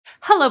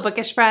Hello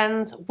bookish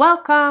friends,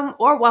 welcome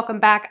or welcome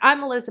back.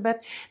 I'm Elizabeth.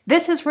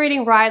 This is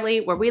Reading Riley,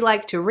 where we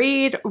like to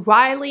read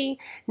Riley,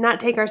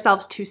 not take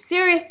ourselves too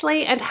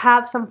seriously, and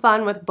have some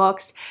fun with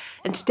books.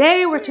 And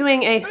today we're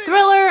doing a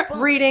thriller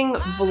reading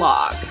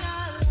vlog.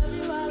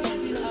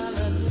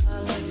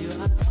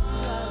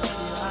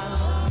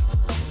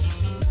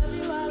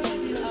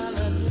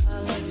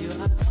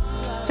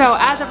 So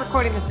as of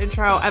recording this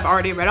intro, I've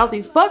already read all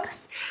these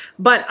books,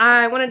 but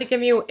I wanted to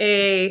give you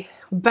a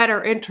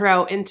better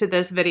intro into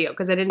this video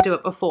because I didn't do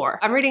it before.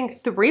 I'm reading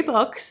 3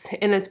 books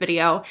in this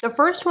video. The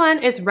first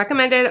one is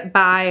recommended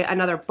by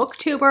another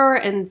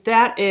booktuber, and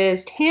that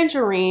is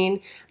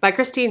Tangerine by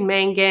Christine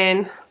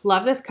Mangan.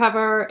 Love this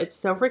cover. It's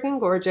so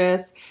freaking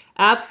gorgeous.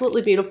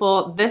 Absolutely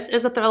beautiful. This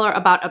is a thriller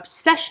about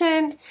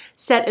obsession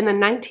set in the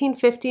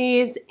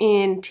 1950s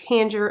in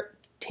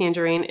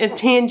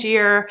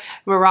Tangier,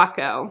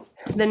 Morocco.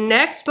 The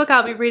next book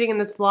I'll be reading in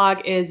this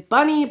vlog is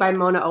Bunny by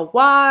Mona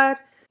Awad.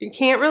 You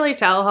can't really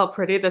tell how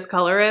pretty this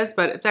color is,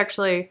 but it's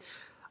actually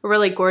a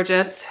really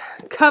gorgeous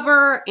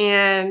cover,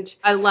 and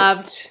I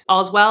loved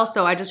All's Well,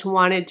 so I just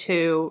wanted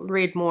to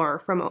read more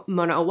from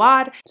Mona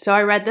Awad. So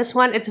I read this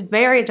one. It's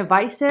very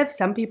divisive.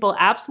 Some people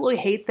absolutely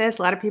hate this.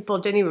 A lot of people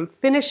didn't even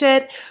finish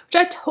it, which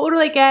I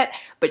totally get,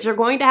 but you're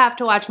going to have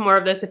to watch more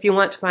of this if you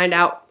want to find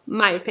out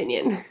my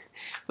opinion.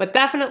 But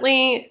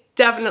definitely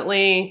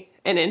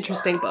an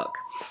interesting book.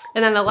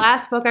 And then the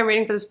last book I'm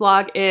reading for this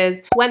vlog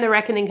is When the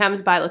Reckoning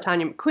Comes by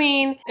LaTanya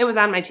McQueen. It was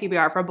on my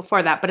TBR from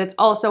before that, but it's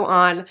also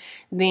on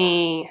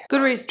the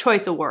Goodreads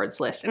Choice Awards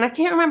list. And I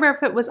can't remember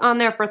if it was on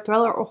there for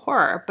thriller or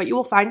horror, but you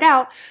will find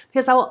out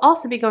because I will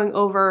also be going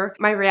over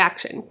my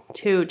reaction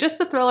to just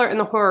the thriller and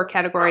the horror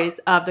categories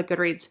of the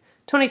Goodreads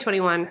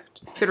 2021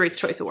 Goodreads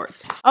Choice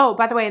Awards. Oh,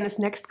 by the way, in this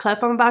next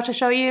clip I'm about to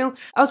show you,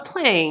 I was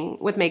playing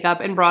with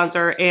makeup and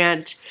bronzer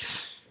and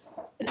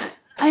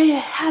I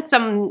had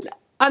some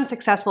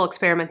unsuccessful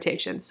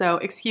experimentation, so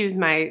excuse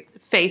my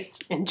face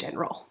in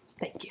general.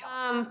 Thank you.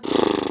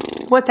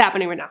 What's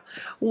happening right now?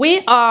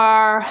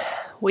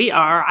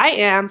 I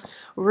am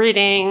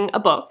reading a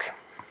book.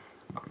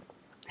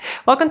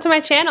 Welcome to my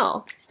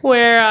channel,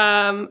 where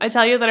I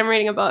tell you that I'm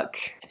reading a book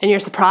and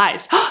you're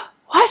surprised.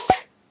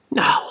 What?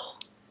 No.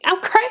 I'm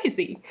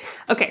crazy.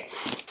 Okay,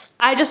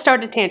 I just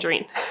started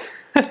Tangerine.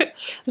 This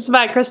is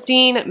by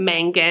Christine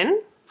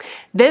Mangan.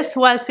 This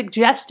was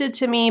suggested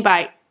to me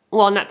by,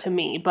 well, not to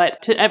me,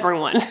 but to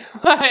everyone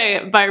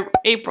by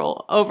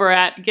April over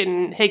at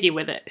Getting Higgy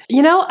With It.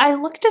 You know, I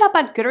looked it up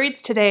on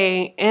Goodreads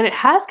today and it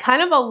has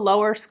kind of a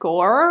lower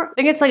score. I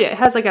think it's like, it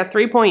has like a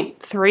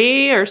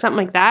 3.3 or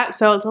something like that.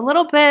 So it's a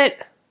little bit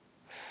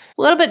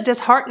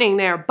disheartening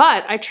there,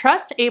 but I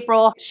trust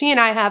April. She and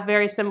I have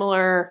very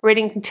similar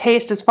reading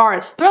taste as far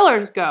as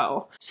thrillers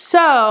go.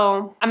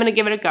 So I'm gonna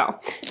give it a go.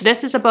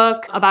 This is a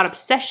book about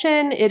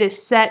obsession. It is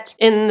set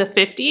in the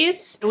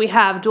 50s. We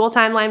have dual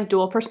timeline,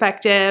 dual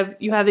perspective.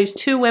 You have these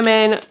 2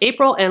 women,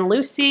 April and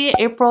Lucy.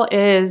 April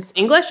is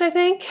English, I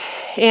think,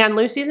 and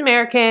Lucy's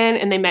American,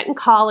 and they met in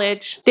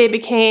college. They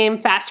became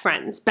fast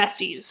friends,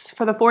 besties,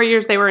 for the 4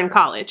 years they were in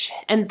college.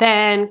 And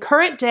then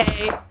current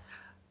day,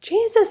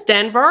 Jesus,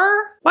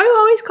 Denver. Why are you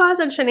always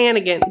causing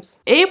shenanigans?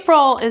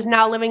 April is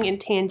now living in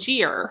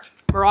Tangier,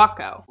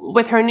 Morocco,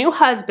 with her new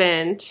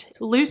husband.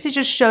 Lucy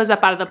just shows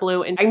up out of the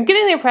blue, and I'm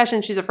getting the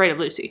impression she's afraid of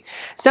Lucy.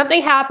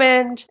 Something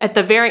happened at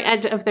the very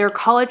end of their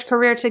college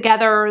career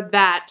together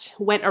that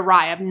went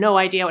awry. I have no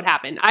idea what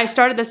happened. I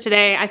started this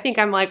today. I think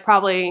I'm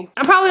probably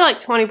like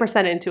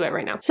 20% into it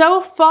right now.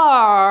 So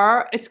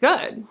far, it's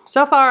good.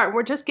 So far,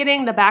 we're just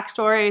getting the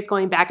backstory. It's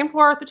going back and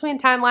forth between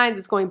timelines.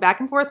 It's going back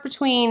and forth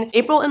between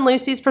April and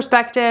Lucy's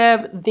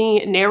perspective.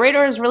 The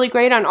narrator is really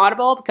great on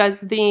Audible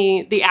because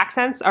the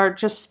accents are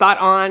just spot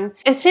on.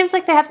 It seems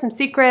like they have some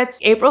secrets.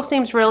 April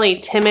seems really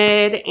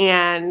timid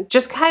and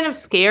just kind of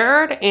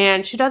scared,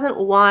 and she doesn't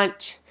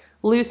want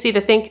Lucy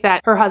to think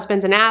that her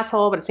husband's an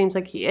asshole, but it seems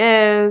like he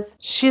is.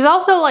 She's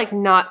also like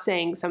not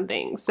saying some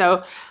things.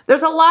 So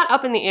there's a lot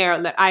up in the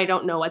air that I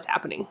don't know what's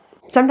happening.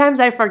 Sometimes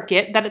I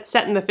forget that it's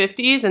set in the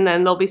 50s, and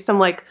then there'll be some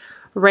like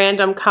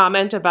random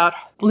comment about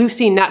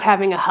Lucy not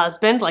having a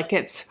husband. Like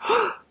it's,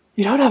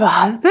 you don't have a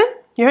husband?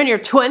 You're in your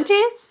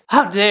 20s?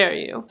 How dare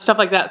you? Stuff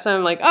like that. So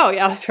I'm like, oh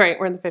yeah, that's right,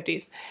 we're in the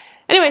 50s.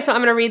 Anyway, so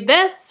I'm gonna read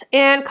this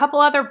and a couple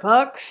other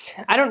books.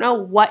 I don't know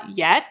what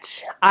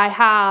yet. I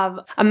have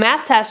a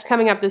math test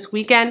coming up this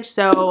weekend,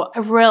 so I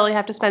really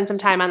have to spend some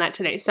time on that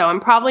today. So I'm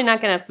probably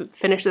not gonna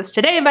finish this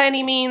today by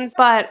any means,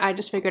 but I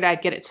just figured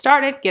I'd get it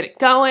started, get it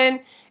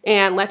going,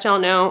 and let y'all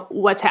know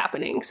what's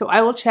happening. So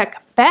I will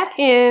check back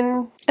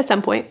in at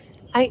some point.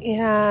 I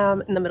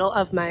am in the middle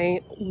of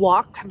my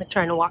walk. I've been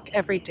trying to walk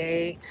every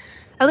day,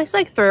 at least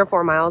like 3 or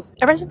 4 miles.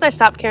 Ever since I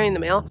stopped carrying the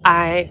mail,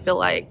 I feel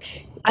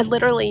like I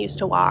literally used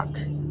to walk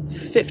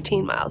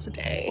 15 miles a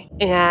day,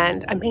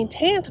 and I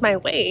maintained my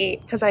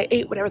weight because I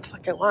ate whatever the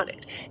fuck I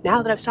wanted.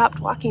 Now that I've stopped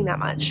walking that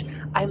much,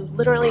 I'm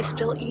literally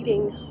still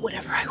eating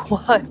whatever I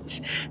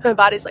want. My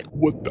body's like,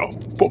 what the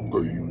fuck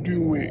are you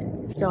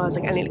doing? So I was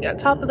like, I need to get on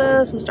top of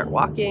this and start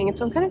walking. And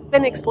so I'm kind of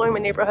been exploring my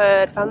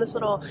neighborhood, found this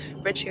little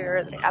bridge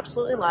here that I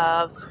absolutely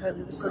love. So I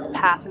do this little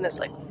path in this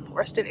like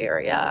forested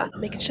area,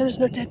 making sure there's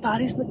no dead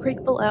bodies in the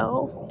creek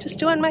below. Just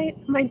doing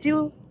my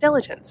due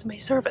diligence, my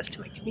service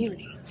to my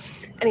community.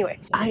 Anyway,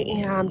 I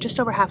am just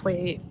over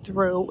halfway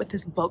through with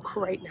this book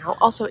right now.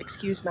 Also,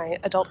 excuse my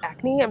adult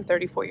acne. I'm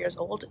 34 years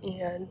old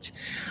and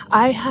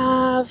I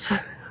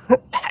have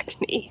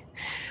acne.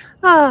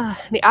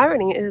 The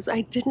irony is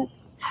I didn't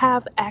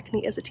have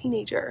acne as a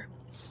teenager.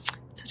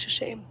 It's such a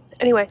shame.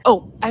 Anyway,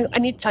 oh, I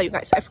need to tell you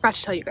guys, I forgot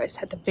to tell you guys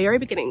at the very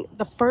beginning,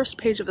 the first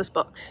page of this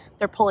book,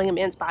 they're pulling a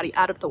man's body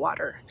out of the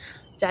water.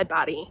 Dead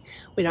body.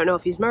 We don't know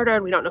if he's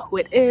murdered. We don't know who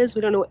it is.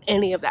 We don't know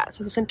any of that.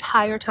 So this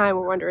entire time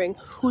we're wondering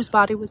whose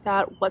body was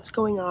that? What's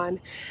going on?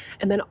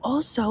 And then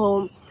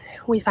also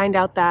we find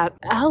out that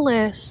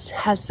Alice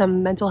has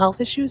some mental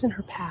health issues in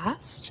her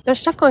past.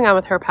 There's stuff going on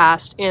with her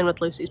past and with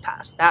Lucy's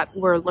past that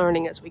we're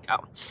learning as we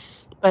go.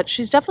 But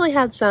she's definitely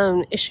had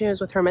some issues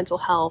with her mental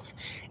health,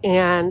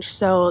 and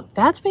so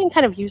that's being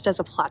kind of used as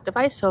a plot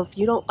device. So if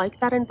you don't like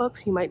that in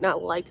books, you might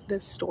not like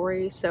this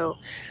story. So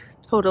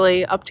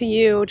totally up to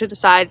you to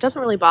decide. It doesn't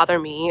really bother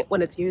me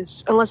when it's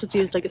used, unless it's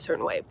used like a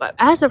certain way. But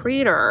as a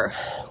reader,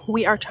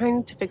 we are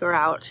trying to figure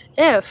out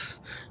if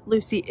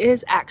Lucy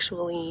is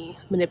actually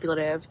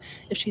manipulative,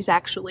 if she's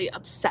actually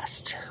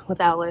obsessed with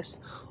Alice,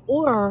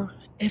 or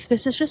if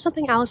this is just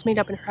something Alice made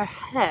up in her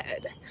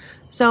head.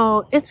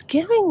 So it's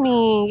giving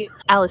me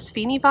Alice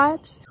Feeney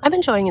vibes. I'm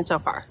enjoying it so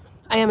far.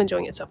 I am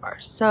enjoying it so far.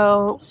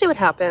 So we'll see what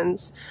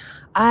happens.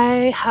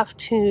 I have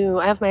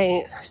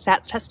my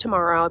stats test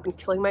tomorrow. I've been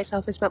killing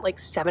myself. I spent like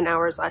 7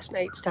 hours last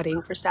night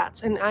studying for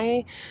stats, and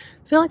I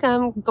feel like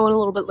I'm going a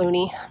little bit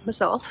loony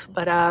myself,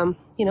 but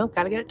you know,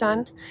 gotta get it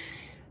done.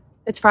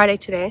 It's Friday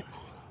today.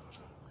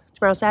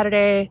 Tomorrow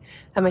Saturday,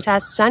 I have my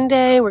test.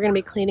 Sunday, we're gonna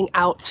be cleaning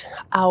out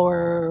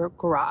our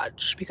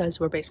garage because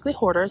we're basically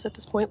hoarders at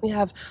this point. We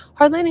have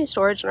hardly any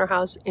storage in our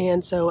house,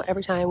 and so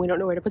every time we don't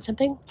know where to put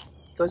something,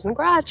 it goes in the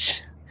garage.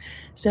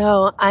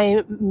 So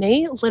I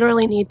may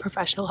literally need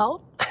professional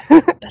help.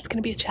 That's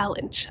gonna be a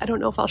challenge. I don't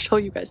know if I'll show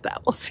you guys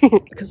that. We'll see,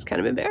 because it's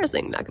kind of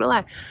embarrassing, not gonna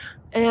lie.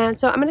 And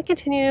so I'm gonna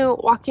continue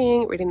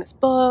walking, reading this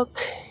book,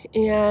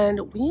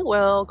 and we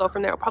will go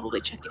from there. I'll probably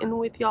check in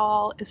with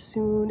y'all as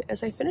soon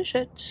as I finish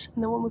it,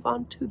 and then we'll move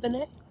on to the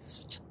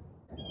next.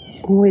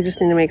 We just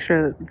need to make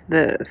sure that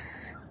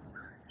this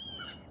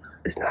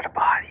is not a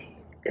body.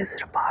 Is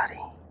it a body?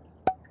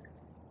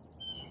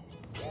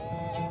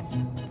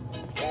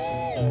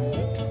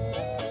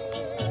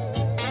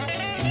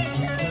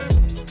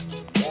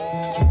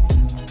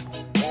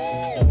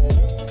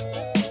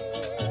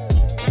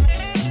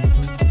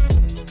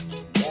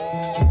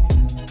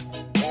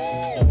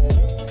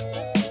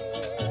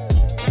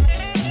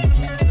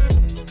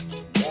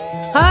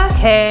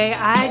 Okay,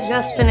 I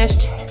just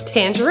finished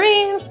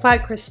Tangerine by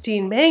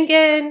Christine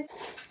Mangan.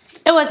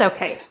 It was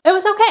okay. It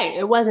was okay.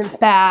 It wasn't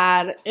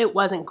bad. It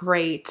wasn't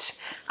great.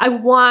 I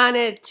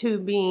wanted to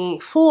be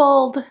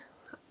fooled.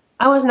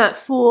 I was not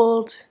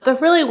fooled. There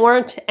really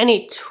weren't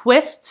any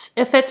twists.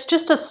 If it's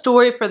just a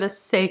story for the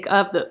sake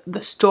of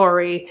the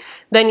story,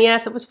 then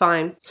yes, it was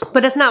fine.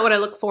 But it's not what I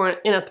look for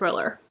in a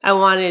thriller. I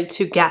wanted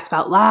to gasp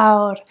out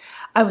loud.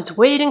 I was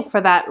waiting for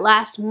that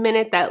last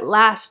minute, that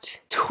last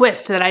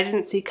twist that I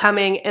didn't see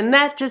coming, and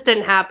that just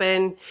didn't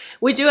happen.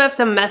 We do have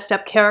some messed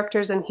up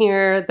characters in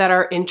here that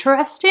are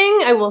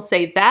interesting, I will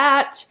say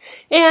that.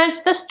 And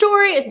the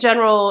story in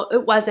general,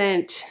 it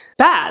wasn't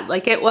bad.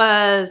 Like, it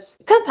was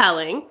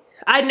compelling.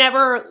 I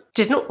never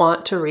didn't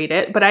want to read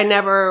it, but I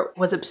never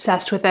was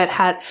obsessed with it.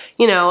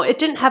 You know, it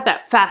didn't have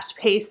that fast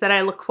pace that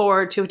I look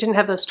forward to. It didn't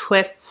have those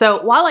twists.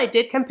 So while I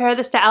did compare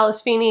this to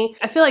Alice Feeney,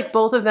 I feel like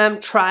both of them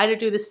try to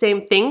do the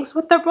same things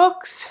with their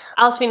books.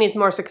 Alice Feeney is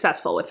more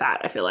successful with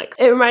that, I feel like.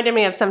 It reminded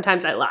me of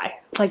Sometimes I Lie,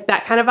 like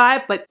that kind of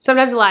vibe, but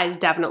Sometimes I Lie is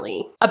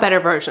definitely a better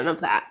version of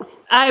that.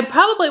 I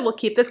probably will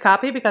keep this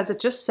copy because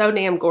it's just so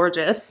damn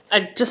gorgeous.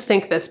 I just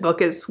think this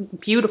book is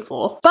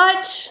beautiful,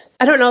 but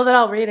I don't know that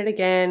I'll read it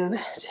again,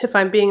 if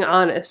I'm being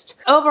honest.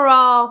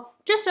 Overall,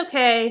 just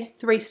okay,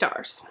 3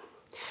 stars.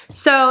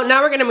 So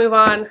now we're gonna move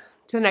on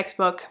to the next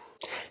book.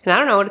 And I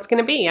don't know what it's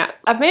gonna be yet.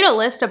 I've made a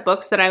list of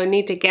books that I would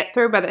need to get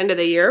through by the end of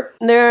the year.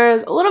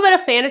 There's a little bit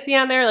of fantasy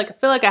on there. Like, I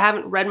feel like I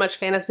haven't read much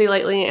fantasy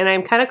lately and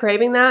I'm kind of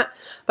craving that,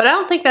 but I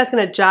don't think that's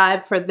gonna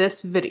jive for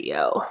this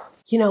video.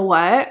 You know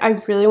what?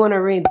 I really want to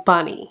read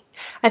Bunny.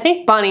 I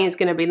think Bunny is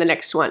going to be the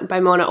next one by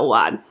Mona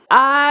Awad.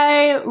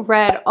 I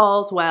read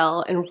All's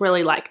Well and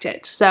really liked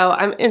it, so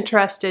I'm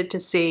interested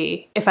to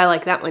see if I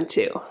like that one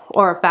too,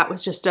 or if that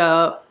was just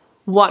a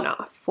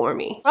one-off for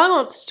me. I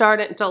won't start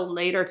it until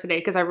later today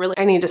because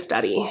I need to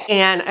study,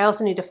 and I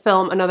also need to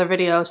film another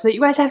video so that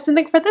you guys have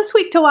something for this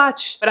week to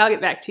watch, but I'll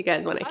get back to you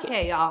guys when I can.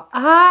 Okay, y'all.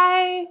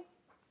 I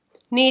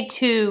need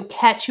to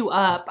catch you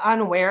up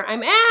on where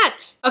I'm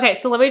at. Okay,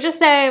 so let me just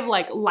say,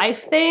 like,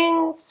 life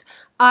things.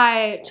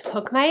 I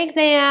took my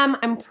exam.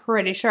 I'm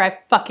pretty sure I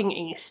fucking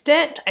aced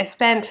it. I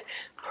spent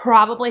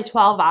probably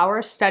 12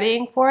 hours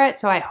studying for it,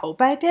 so I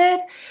hope I did.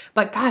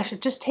 But gosh,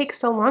 it just takes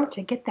so long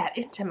to get that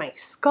into my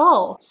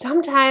skull.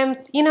 Sometimes,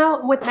 you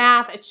know, with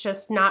math, it's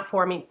just not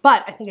for me,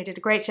 but I think I did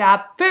a great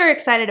job. Very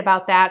excited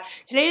about that.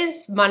 Today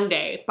is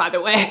Monday, by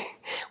the way.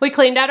 We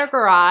cleaned out our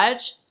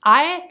garage.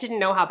 I didn't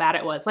know how bad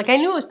it was. Like, I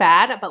knew it was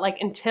bad, but like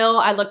until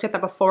I looked at the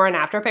before and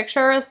after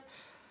pictures,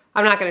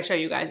 I'm not gonna show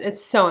you guys.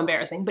 It's so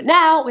embarrassing. But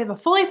now we have a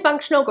fully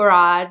functional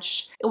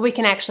garage. We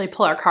can actually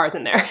pull our cars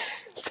in there.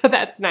 So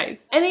that's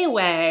nice.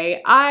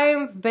 Anyway,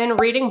 I've been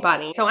reading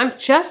Bunny. So I'm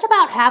just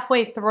about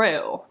halfway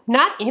through.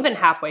 Not even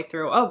halfway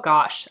through. Oh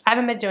gosh, I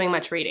haven't been doing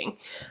much reading,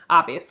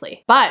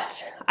 obviously.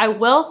 But I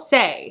will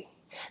say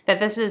that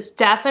this is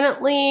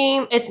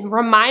definitely, it's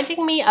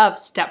reminding me of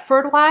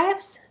Stepford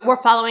Wives.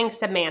 We're following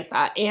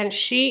Samantha, and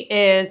she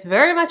is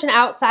very much an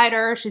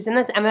outsider. She's in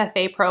this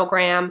MFA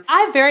program.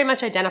 I very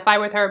much identify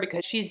with her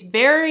because she's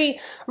very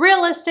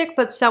realistic,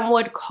 but some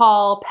would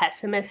call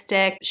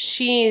pessimistic.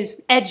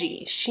 She's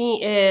edgy.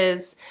 She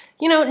is,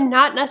 you know,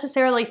 not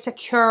necessarily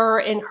secure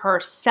in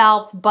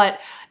herself, but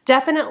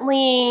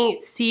definitely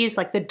sees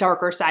like the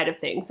darker side of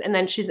things. And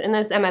then she's in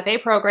this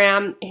MFA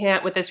program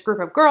with this group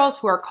of girls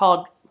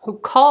who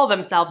call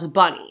themselves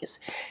bunnies,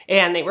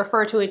 and they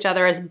refer to each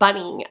other as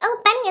Bunny.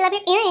 Oh, Bunny, I love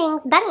your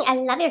earrings. Bunny, I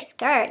love your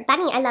skirt.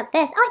 Bunny, I love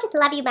this. Oh, I just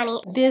love you, Bunny.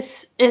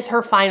 This is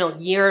her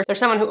final year. There's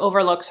someone who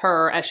overlooks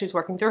her as she's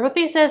working through her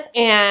thesis,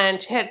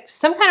 and she had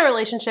some kind of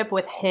relationship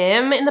with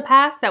him in the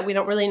past that we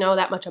don't really know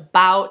that much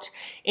about.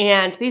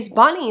 And these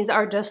bunnies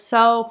are just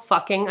so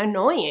fucking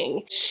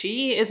annoying.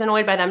 She is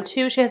annoyed by them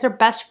too. She has her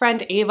best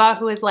friend Ava,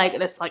 who is like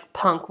this like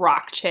punk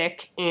rock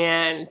chick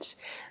and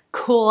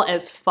cool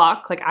as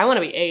fuck. Like, I want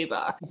to be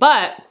Ava.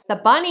 But the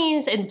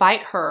bunnies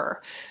invite her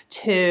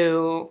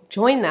to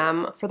join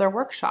them for their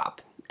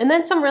workshop. And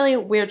then some really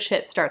weird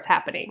shit starts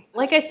happening.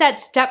 Like I said,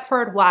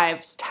 Stepford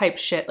Wives type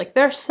shit. Like,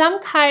 there's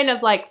some kind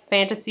of like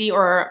fantasy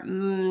or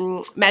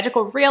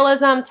magical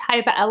realism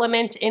type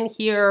element in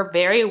here.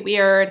 Very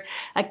weird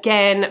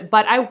again.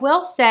 But I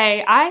will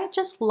say, I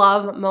just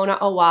love Mona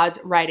Awad's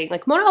writing.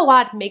 Like, Mona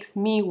Awad makes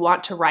me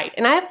want to write.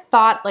 And I've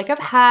thought, like, I've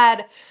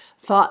had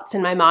thoughts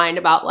in my mind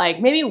about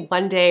like maybe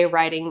one day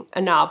writing a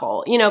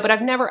novel, you know, but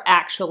I've never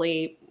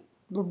actually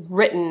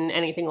written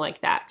anything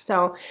like that.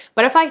 So,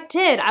 but if I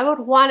did, I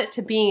would want it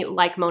to be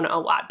like Mona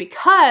Awad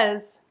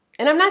because,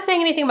 and I'm not saying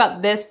anything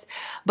about this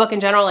book in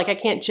general, like I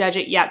can't judge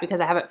it yet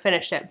because I haven't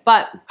finished it,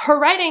 but her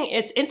writing,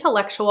 it's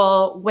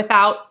intellectual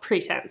without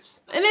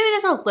pretense. And maybe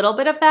there's a little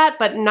bit of that,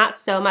 but not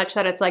so much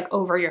that it's like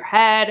over your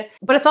head,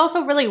 but it's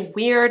also really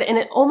weird, and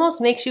it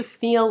almost makes you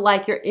feel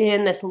like you're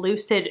in this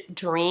lucid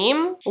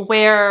dream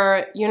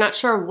where you're not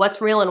sure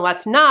what's real and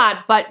what's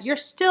not, but you're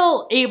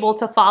still able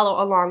to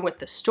follow along with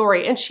the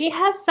story. And she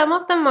has some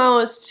of the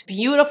most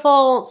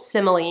beautiful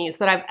similes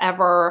that I've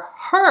ever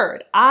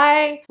heard.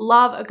 I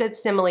love a good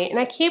simile. And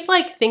I keep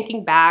like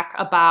thinking back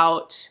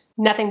about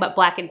Nothing But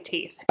Blackened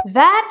Teeth.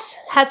 That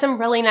had some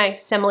really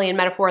nice simile and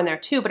metaphor in there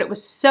too, but it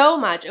was so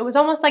much, it was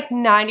almost like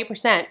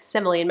 90%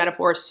 simile and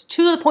metaphors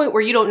to the point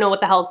where you don't know what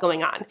the hell's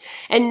going on,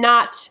 and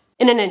not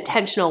in an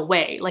intentional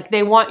way. Like,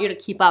 they want you to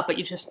keep up, but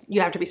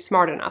you have to be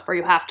smart enough, or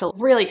you have to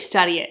really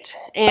study it.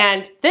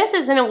 And this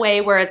is in a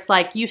way where it's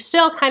like, you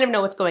still kind of know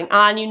what's going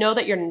on. You know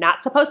that you're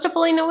not supposed to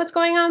fully know what's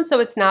going on.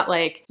 So it's not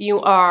like you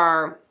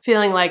are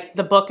feeling like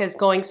the book is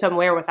going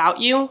somewhere without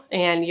you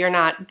and you're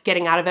not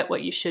getting out of it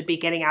what you should be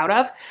getting out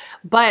of.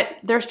 But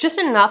there's just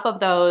enough of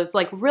those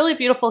like really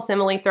beautiful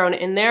simile thrown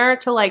in there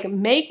to like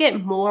make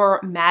it more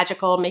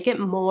magical, make it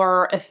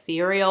more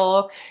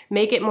ethereal,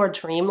 make it more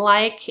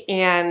dreamlike.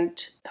 And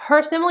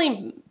her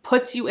simile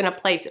puts you in a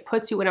place, it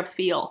puts you in a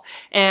feel.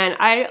 And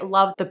I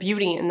love the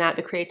beauty in that,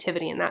 the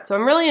creativity in that. So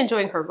I'm really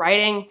enjoying her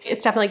writing.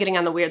 It's definitely getting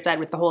on the weird side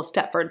with the whole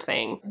Stepford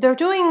thing. They're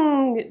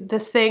doing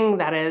this thing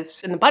that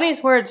is, in the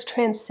bunny's words,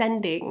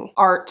 transcending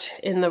art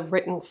in the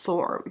written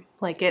form.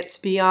 Like, it's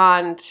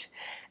beyond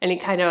any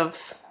kind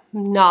of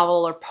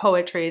novel or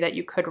poetry that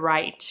you could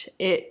write.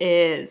 It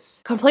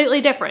is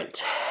completely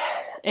different.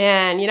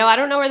 And, you know, I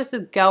don't know where this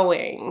is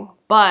going,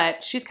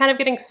 but she's kind of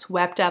getting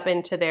swept up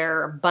into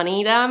their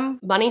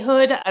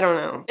bunnyhood. I don't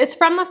know. It's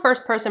from the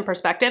first person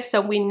perspective,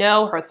 so we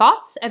know her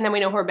thoughts and then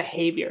we know her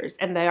behaviors,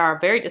 and they are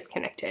very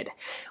disconnected.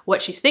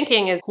 What she's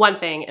thinking is one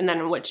thing, and then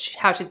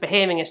how she's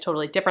behaving is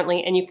totally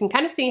differently, and you can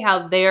kind of see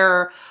how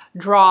their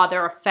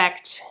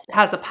effect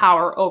has the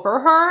power over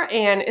her,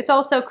 and it's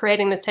also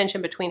creating this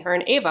tension between her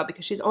and Ava,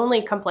 because she's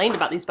only complained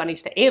about these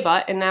bunnies to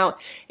Ava, and now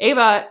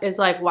Ava is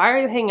like, why are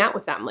you hanging out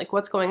with them? Like,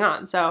 what's going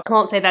on? So I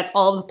won't say that's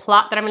all of the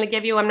plot that I'm going to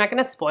give you. I'm not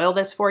going to spoil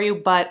this for you,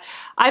 but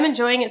I'm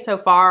enjoying it so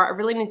far. I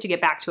really need to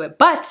get back to it.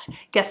 But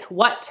guess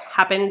what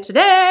happened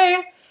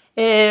today?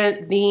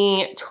 In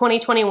the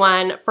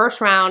 2021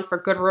 first round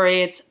for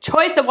Goodreads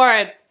Choice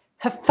Awards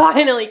have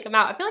finally come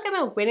out. I feel like I've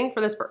been waiting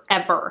for this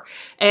forever,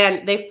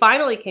 and they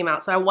finally came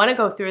out. So I want to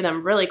go through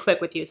them really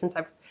quick with you since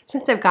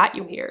I've got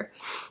you here.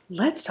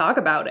 Let's talk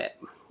about it.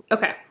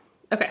 Okay.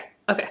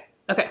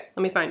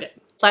 Let me find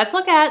it. Let's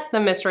look at the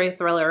mystery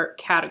thriller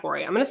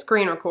category. I'm gonna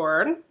screen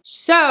record.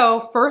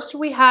 So first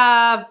we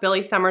have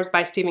Billy Summers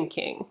by Stephen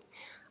King.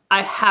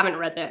 I haven't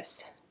read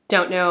this.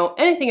 Don't know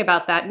anything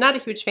about that. Not a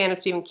huge fan of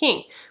Stephen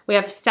King. We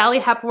have Sally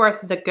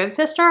Hepworth, The Good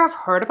Sister. I've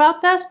heard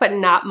about this, but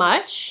not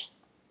much.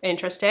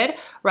 Interested.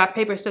 Rock,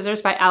 Paper,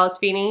 Scissors by Alice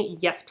Feeney.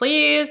 Yes,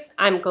 please.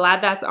 I'm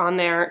glad that's on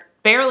there.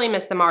 Barely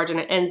missed the margin.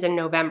 It ends in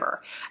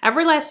November.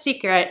 Every Last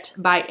Secret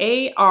by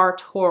A.R.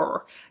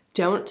 Torr.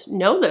 Don't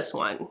know this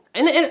one.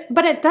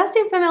 But it does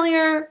seem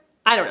familiar.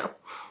 I don't know.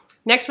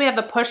 Next, we have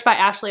The Push by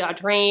Ashley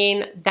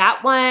Audrain.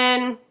 That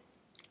one,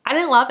 I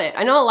didn't love it.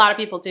 I know a lot of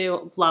people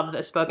do love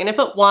this book, and if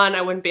it won,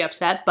 I wouldn't be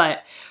upset, but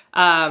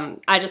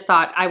I just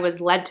thought I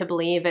was led to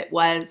believe it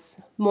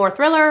was more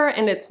thriller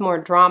and it's more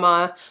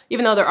drama.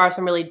 Even though there are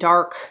some really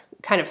dark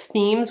kind of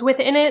themes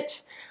within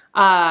it,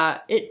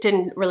 it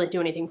didn't really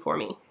do anything for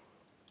me.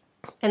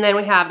 And then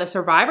we have The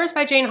Survivors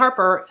by Jane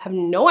Harper. I have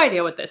no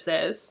idea what this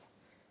is.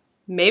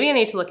 Maybe I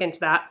need to look into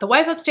that. The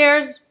Wife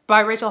Upstairs by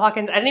Rachel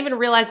Hawkins. I didn't even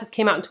realize this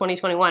came out in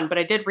 2021, but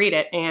I did read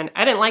it, and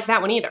I didn't like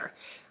that one either.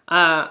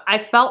 I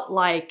felt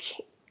like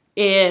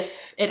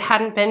if it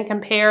hadn't been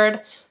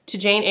compared to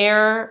Jane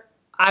Eyre,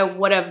 I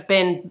would have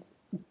been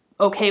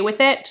okay with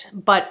it,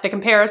 but the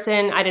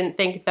comparison, I didn't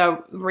think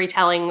the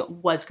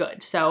retelling was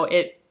good, so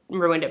it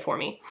ruined it for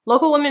me.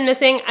 Local Women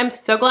Missing. I'm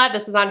so glad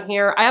this is on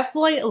here. I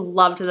absolutely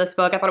loved this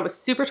book. I thought it was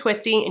super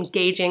twisty,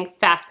 engaging,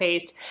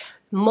 fast-paced,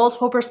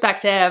 multiple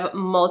perspective,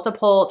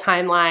 multiple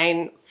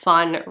timeline,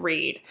 fun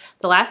read.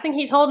 The last thing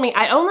he told me,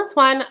 I own this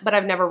one, but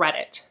I've never read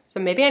it, so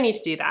maybe I need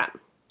to do that.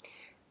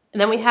 And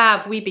then we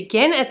have We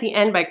Begin at the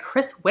End by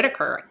Chris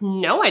Whitaker.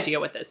 No idea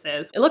what this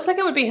is. It looks like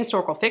it would be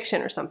historical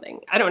fiction or something.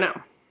 I don't know.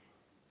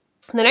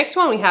 And the next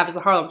one we have is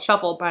The Harlem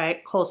Shuffle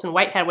by Colson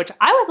Whitehead, which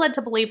I was led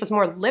to believe was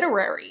more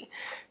literary.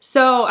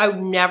 So I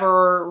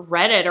never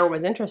read it or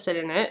was interested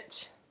in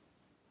it.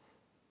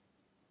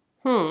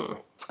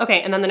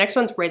 Okay, and then the next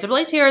one's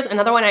Razorblade Tears,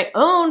 another one I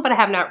own but I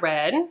have not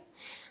read.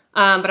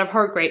 But I've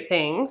heard great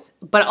things.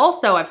 But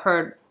also I've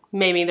heard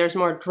maybe there's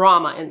more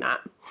drama in that.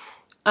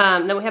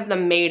 Then we have The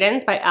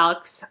Maidens by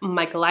Alex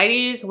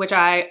Michaelides, which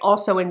I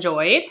also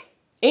enjoyed.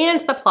 And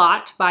The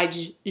Plot by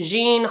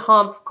Jean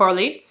Humph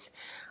Corlitz,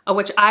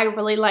 which I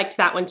really liked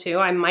that one too.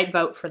 I might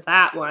vote for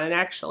that one,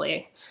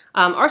 actually.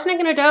 Arsenic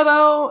and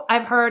Adobo,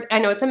 I've heard, I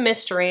know it's a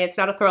mystery, it's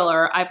not a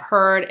thriller. I've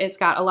heard it's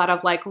got a lot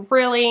of like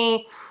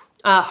really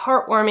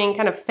heartwarming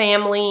kind of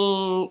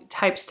family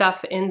type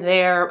stuff in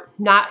there.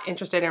 Not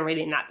interested in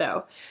reading that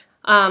though.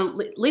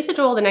 Lisa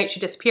Jewell, The Night She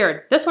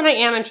Disappeared. This one I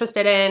am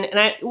interested in,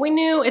 and we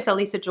knew it's a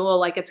Lisa Jewell,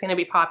 like it's going to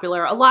be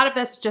popular. A lot of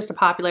this is just a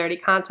popularity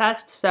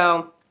contest,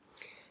 so,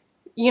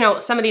 you know,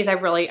 some of these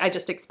I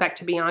just expect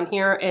to be on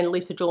here, and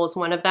Lisa Jewell is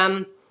one of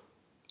them.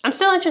 I'm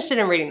still interested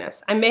in reading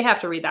this. I may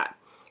have to read that.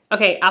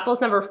 Okay,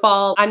 Apples Never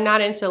Fall. I'm not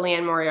into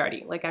Leanne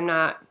Moriarty. Like, I'm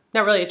not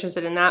really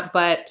interested in that,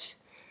 but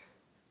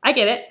I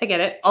get it. I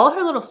get it. All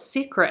Her Little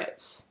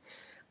Secrets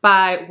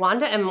by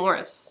Wanda M.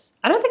 Morris.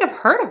 I don't think I've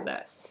heard of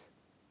this.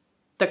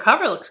 The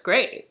cover looks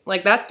great.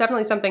 Like, that's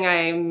definitely something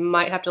I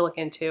might have to look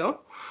into.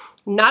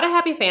 Not a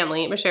Happy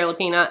Family, Michelle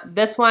Lapina.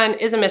 This one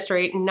is a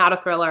mystery, not a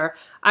thriller.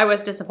 I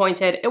was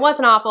disappointed. It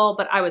wasn't awful,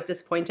 but I was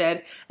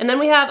disappointed. And then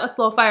we have A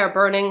Slow Fire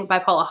Burning by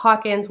Paula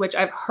Hawkins, which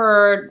I've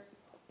heard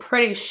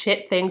pretty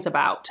shit things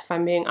about, if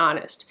I'm being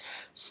honest.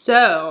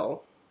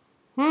 So,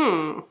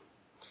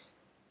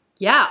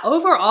 yeah,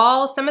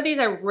 overall, some of these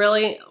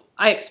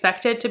I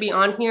expected to be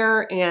on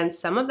here, and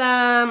some of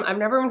them I've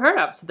never even heard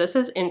of. So this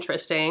is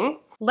interesting.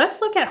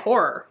 Let's look at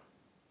horror.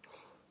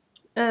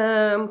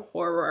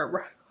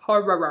 Horror.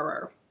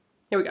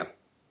 Here we go.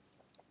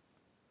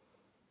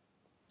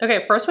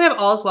 Okay, first we have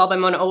All's Well by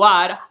Mona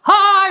Awad.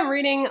 Hi, I'm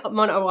reading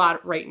Mona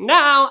Awad right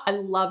now. I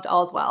loved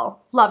All's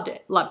Well. Loved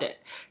it, loved it.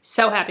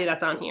 So happy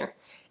that's on here.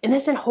 And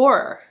this in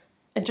horror.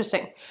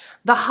 Interesting.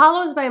 The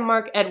Hollows by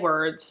Mark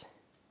Edwards.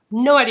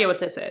 No idea what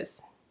this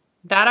is.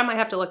 That I might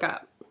have to look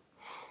up.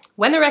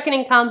 When the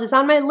Reckoning Comes is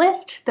on my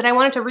list that I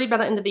wanted to read by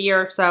the end of the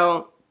year,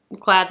 so I'm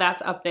glad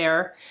that's up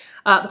there.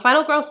 The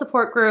Final Girl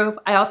Support Group,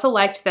 I also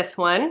liked this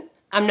one.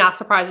 I'm not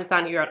surprised it's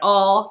on here at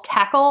all.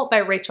 Cackle by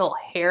Rachel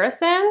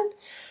Harrison.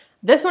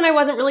 This one I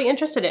wasn't really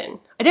interested in.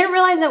 I didn't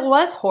realize it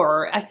was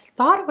horror. I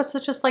thought it was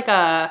just like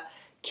a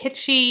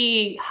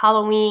kitschy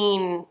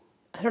Halloween.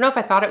 I don't know if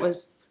I thought it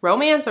was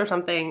romance or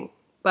something,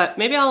 but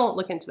maybe I'll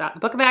look into that.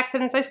 The Book of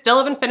Accidents, I still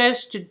haven't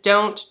finished.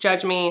 Don't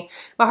judge me.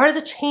 My Heart is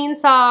a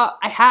Chainsaw,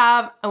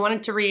 I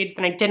wanted to read,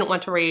 then I didn't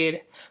want to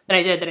read, then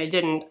I did, then I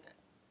didn't.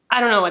 I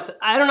don't know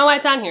why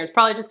it's on here. It's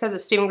probably just because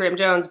it's Stephen Graham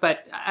Jones,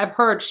 but I've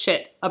heard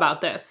shit about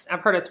this.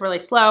 I've heard it's really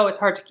slow, it's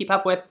hard to keep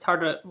up with, it's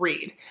hard to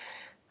read.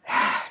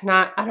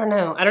 I don't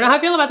know. I don't know how I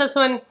feel about this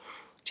one.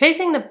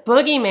 Chasing the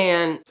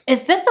Boogeyman.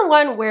 Is this the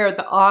one where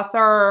the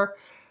author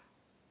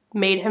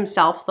made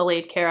himself the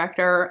lead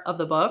character of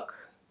the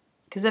book?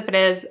 Because if it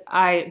is,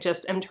 I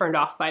just am turned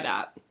off by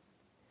that.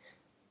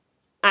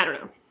 I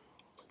don't know.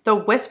 The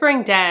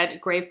Whispering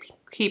Dead,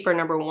 Gravekeeper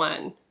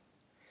 #1.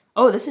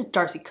 Oh, this is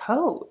Darcy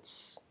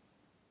Coates.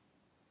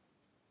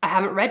 I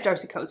haven't read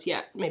Darcy Coates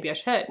yet. Maybe I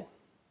should.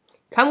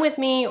 Come With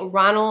Me,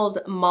 Ronald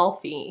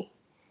Malfi.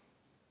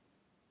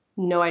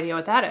 No idea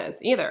what that is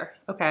either.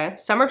 Okay.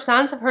 Summer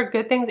Sons, I've heard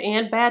good things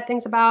and bad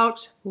things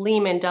about. Lee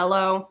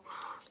Mandello.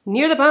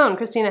 Near the Bone,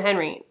 Christina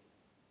Henry.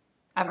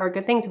 I've heard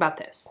good things about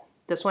this.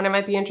 This one I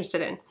might be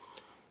interested in.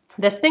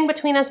 This Thing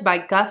Between Us by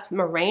Gus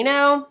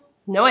Moreno.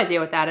 No idea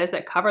what that is.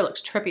 That cover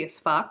looks trippy as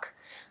fuck.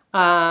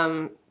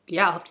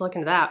 Yeah, I'll have to look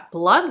into that.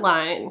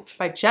 Bloodline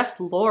by Jess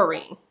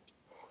Laurie.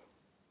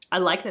 I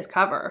like this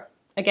cover.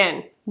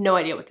 Again, no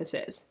idea what this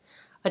is.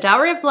 A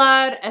Dowry of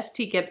Blood,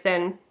 S.T.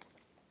 Gibson.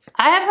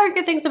 I have heard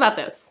good things about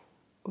this,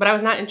 but I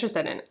was not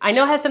interested in it. I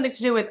know it has something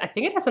to do with, I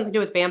think it has something to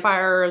do with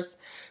vampires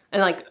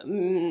and like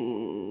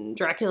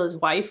Dracula's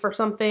wife or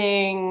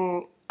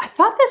something. I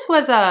thought this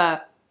was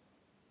a,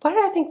 why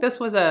did I think this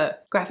was a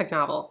graphic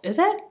novel? Is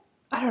it?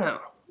 I don't know.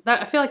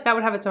 I feel like that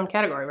would have its own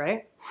category,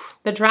 right?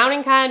 The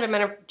Drowning Kind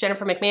by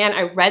Jennifer McMahon.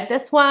 I read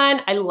this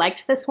one. I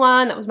liked this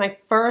one. That was my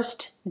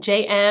first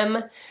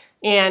JM,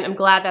 and I'm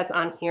glad that's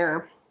on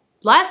here.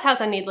 Last House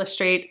on Needless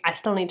Street. I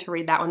still need to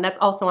read that one. That's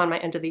also on my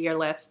end of the year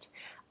list.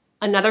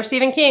 Another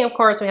Stephen King, of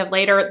course, we have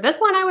later. This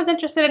one I was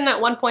interested in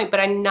at one point, but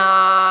I don't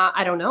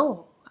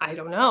know. I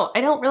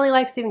don't really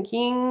like Stephen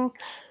King,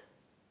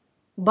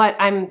 but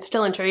I'm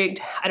still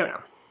intrigued. I don't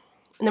know.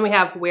 And then we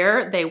have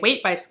Where They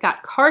Wait by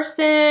Scott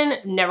Carson.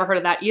 Never heard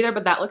of that either,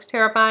 but that looks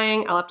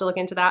terrifying. I'll have to look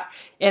into that.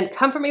 And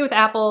Come For Me with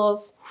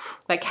Apples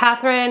by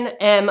Catherine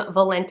M.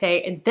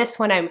 Valente. And this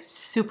one I'm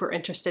super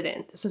interested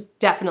in. This is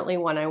definitely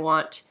one I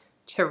want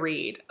to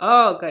read.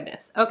 Oh,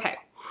 goodness. Okay.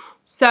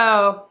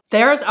 So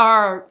there's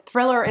our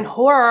thriller and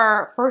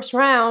horror first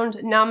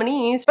round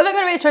nominees for the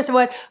Goodreads Choice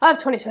Award of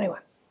 2021.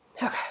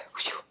 Okay.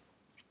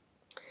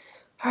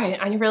 All right,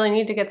 I really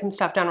need to get some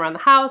stuff done around the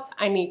house.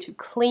 I need to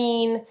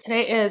clean.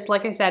 Today is,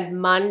 like I said,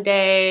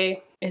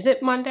 Monday. Is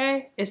it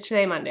Monday? Is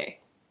today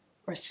Monday?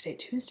 Or is today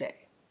Tuesday?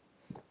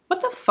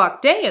 What the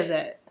fuck day is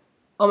it?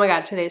 Oh my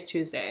God, today's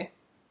Tuesday.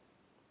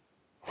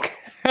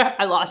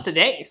 I lost a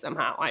day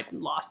somehow. I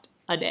lost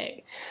a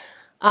day.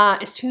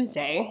 It's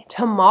Tuesday.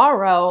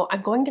 Tomorrow,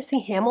 I'm going to see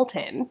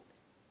Hamilton.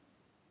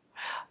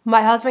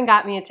 My husband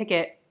got me a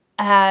ticket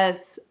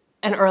as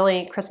an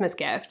early Christmas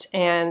gift,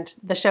 and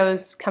the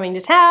show's coming to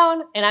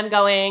town, and I'm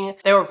going.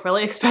 They were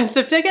really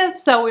expensive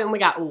tickets, so we only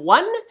got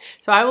one.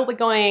 So I will be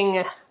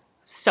going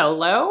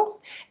solo,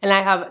 and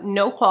I have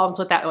no qualms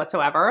with that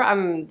whatsoever.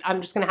 I'm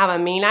just gonna have a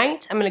me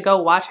night. I'm gonna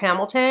go watch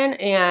Hamilton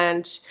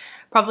and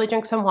probably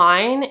drink some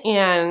wine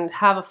and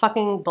have a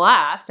fucking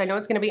blast. I know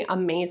it's gonna be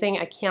amazing.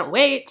 I can't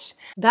wait.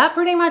 That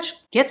pretty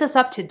much gets us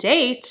up to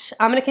date.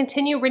 I'm gonna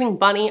continue reading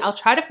Bunny. I'll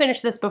try to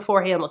finish this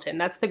before Hamilton.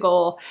 That's the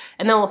goal.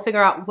 And then we'll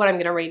figure out what I'm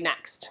gonna read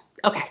next.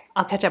 Okay,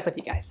 I'll catch up with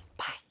you guys.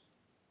 Bye.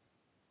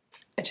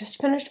 I just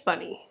finished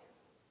Bunny.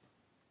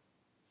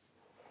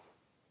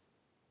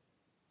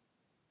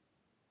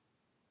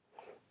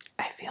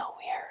 I feel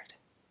weird.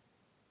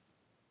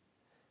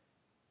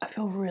 I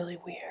feel really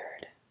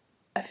weird.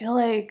 I feel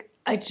like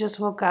I just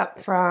woke up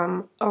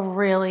from a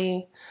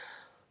really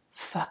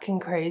fucking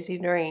crazy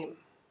dream.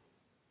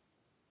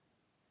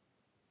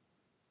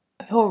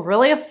 I feel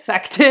really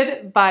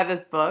affected by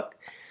this book.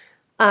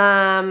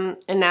 And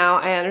now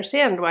I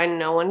understand why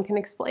no one can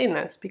explain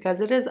this,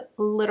 because it is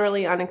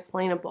literally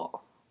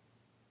unexplainable.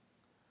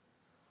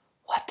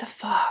 What the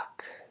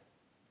fuck?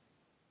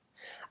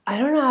 I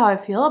don't know how I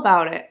feel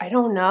about it. I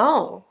don't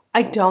know.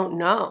 I don't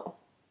know.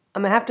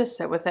 I'm gonna have to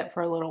sit with it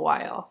for a little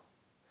while.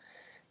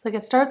 Like,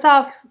 it starts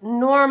off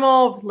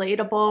normal,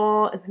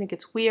 relatable, and then it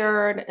gets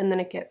weird, and then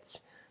it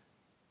gets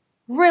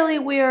really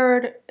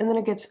weird, and then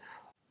it gets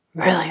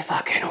really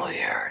fucking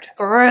weird.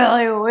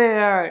 Really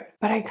weird.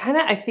 But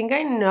I think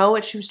I know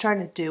what she was trying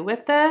to do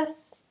with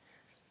this.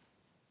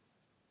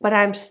 But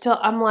I'm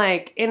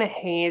like in a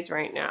haze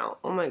right now.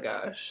 Oh my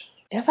gosh.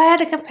 If I had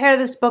to compare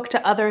this book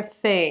to other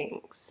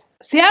things.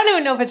 See, I don't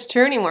even know if it's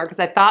true anymore, because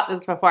I thought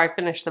this before I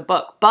finished the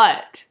book.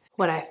 But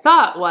what I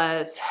thought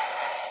was,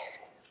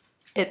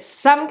 it's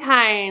some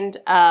kind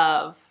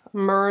of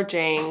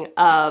merging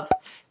of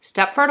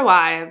Stepford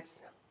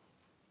Wives,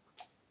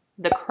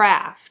 The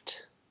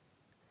Craft,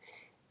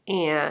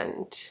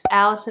 and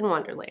Alice in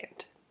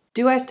Wonderland.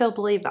 Do I still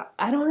believe that?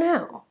 I don't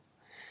know.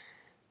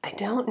 I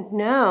don't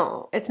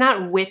know. It's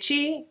not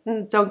witchy,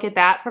 don't get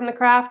that from The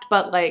Craft,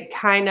 but like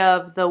kind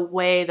of the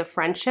way the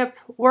friendship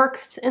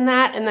works in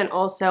that, and then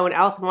also in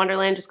Alice in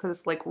Wonderland, just because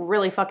it's like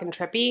really fucking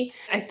trippy.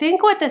 I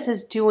think what this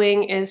is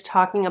doing is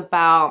talking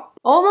about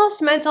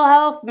almost mental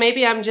health.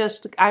 Maybe I'm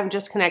just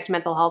connect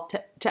mental health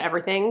to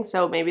everything,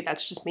 so maybe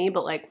that's just me,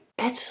 but like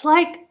it's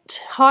like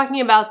talking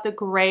about the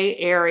gray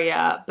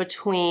area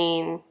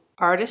between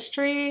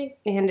artistry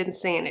and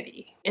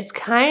insanity. It's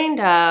kind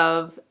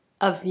of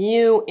a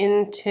view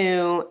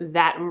into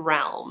that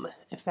realm,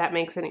 if that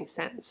makes any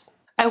sense.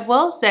 I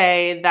will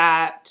say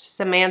that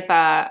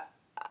Samantha,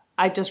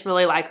 I just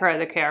really like her as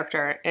a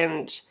character,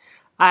 and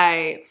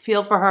I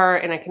feel for her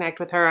and I connect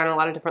with her on a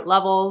lot of different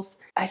levels.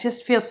 I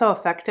just feel so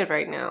affected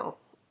right now.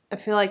 I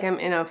feel like I'm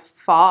in a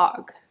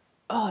fog.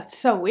 Oh, it's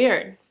so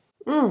weird.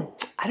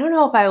 I don't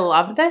know if I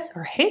love this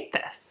or hate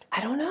this.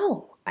 I don't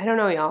know,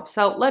 y'all.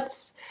 So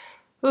let's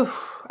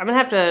Oof, I'm gonna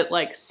have to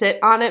like sit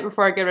on it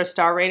before I give it a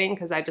star rating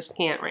because I just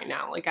can't right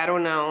now. Like I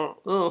don't know.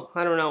 Ooh,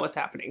 I don't know what's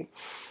happening.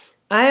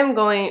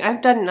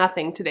 I've done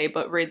nothing today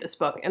but read this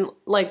book and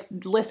like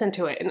listen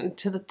to it, and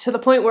to the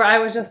point where I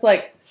was just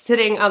like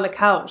sitting on the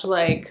couch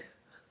like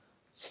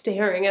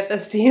staring at the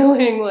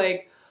ceiling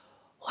like,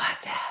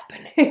 what's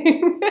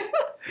happening?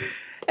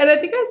 And I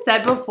think I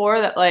said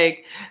before that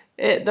like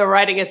the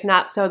writing is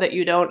not so that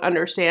you don't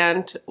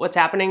understand what's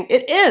happening.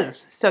 It is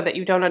so that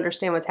you don't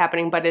understand what's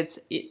happening, but it's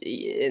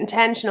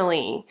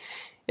intentionally.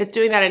 It's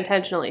doing that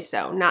intentionally,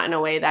 so not in a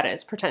way that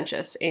is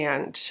pretentious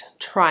and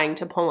trying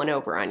to pull one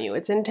over on you.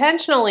 It's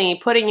intentionally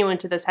putting you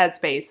into this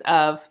headspace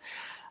of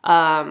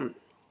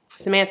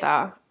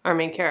Samantha, our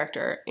main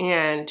character,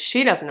 and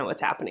she doesn't know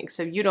what's happening,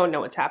 so you don't know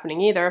what's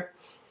happening either.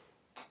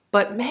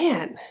 But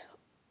man,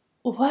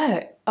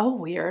 what a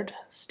weird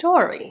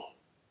story.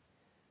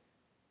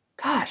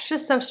 Gosh,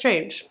 just so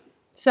strange.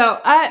 So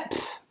I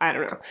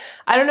don't know.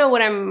 I don't know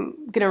what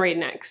I'm gonna read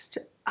next.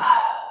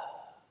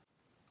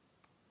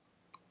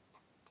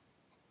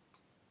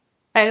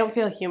 I don't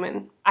feel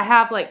human. I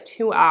have like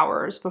 2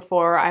 hours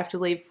before I have to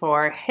leave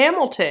for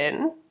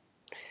Hamilton.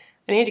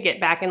 I need to get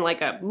back in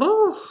like I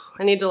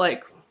need to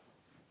like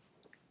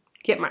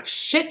get my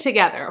shit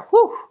together.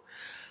 Whew.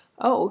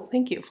 Oh,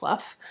 thank you,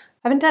 Fluff.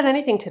 I haven't done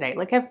anything today.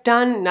 Like I've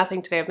done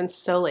nothing today. I've been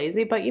so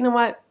lazy, but you know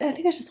what? I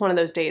think it's just one of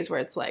those days where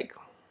it's like,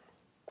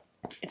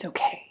 it's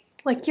okay.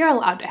 Like you're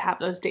allowed to have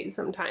those days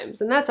sometimes,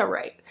 and that's all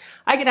right.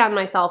 I get on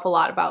myself a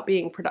lot about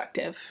being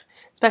productive,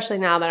 especially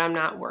now that I'm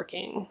not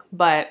working,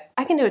 but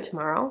I can do it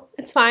tomorrow.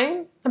 It's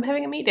fine. I'm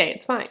having a me day.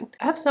 It's fine.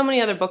 I have so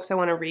many other books I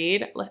want to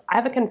read. I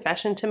have a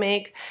confession to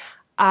make.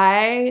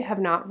 I have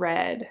not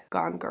read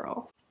Gone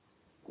Girl.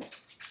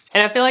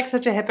 And I feel like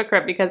such a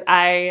hypocrite because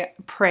I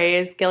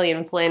praise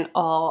Gillian Flynn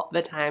all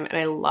the time and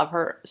I love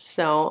her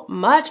so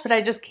much, but I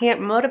just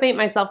can't motivate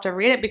myself to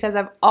read it because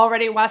I've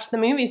already watched the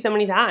movie so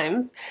many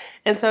times.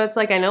 And so it's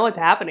like, I know what's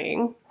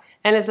happening.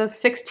 And it's a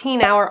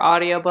 16-hour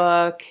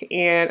audiobook,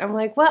 and I'm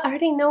like, well, I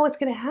already know what's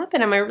gonna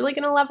happen. Am I really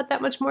gonna love it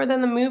that much more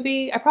than the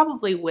movie? I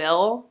probably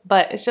will,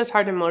 but it's just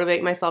hard to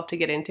motivate myself to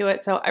get into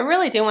it. So I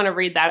really do wanna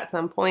read that at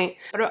some point.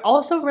 But I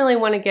also really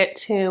wanna get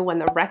to When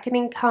the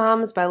Reckoning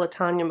Comes by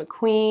LaTanya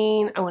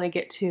McQueen. I wanna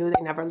get to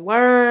They Never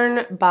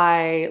Learn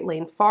by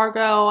Lane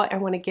Fargo. I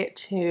wanna get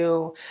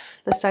to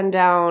The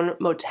Sundown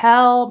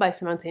Motel by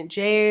Simone St.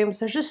 James.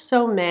 There's just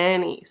so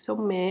many.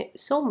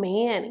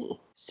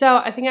 So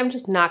I think I'm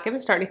just not going to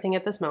start anything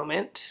at this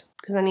moment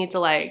because I need to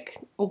like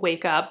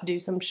wake up, do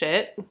some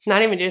shit.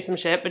 Not even do some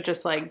shit, but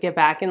just like get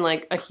back in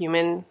like a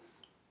human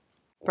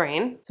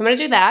brain. So I'm going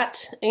to do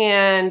that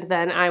and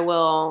then I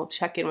will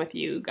check in with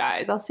you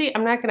guys. I'll see.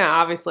 I'm not going to,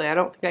 obviously, I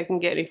don't think I can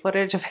get any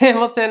footage of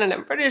Hamilton and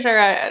I'm pretty sure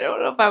I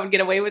don't know if I would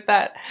get away with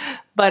that.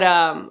 But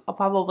I'll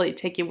probably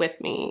take you with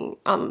me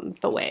on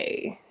the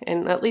way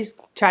and at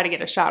least try to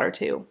get a shot or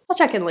two. I'll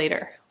check in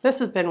later. This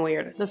has been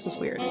weird. This is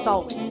weird. It's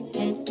all weird.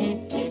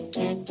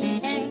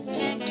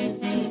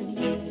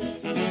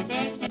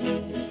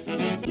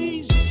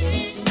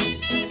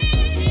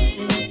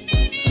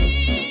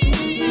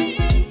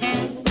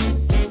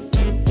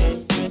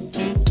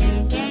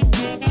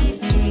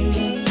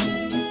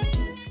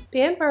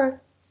 Danver,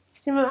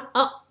 see my,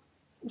 oh,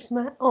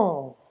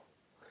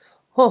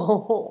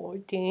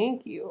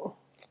 thank you.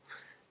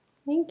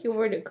 Thank you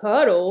for the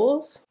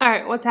cuddles. All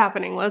right, what's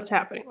happening? What's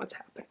happening?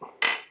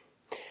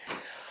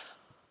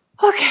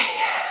 Okay,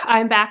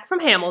 I'm back from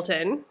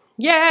Hamilton.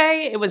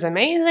 Yay, it was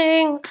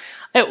amazing.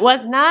 It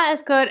was not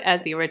as good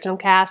as the original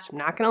cast, I'm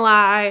not gonna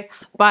lie,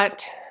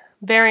 but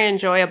very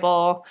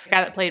enjoyable. The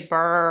guy that played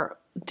Burr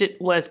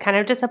was kind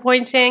of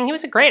disappointing. He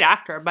was a great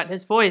actor, but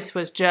his voice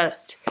was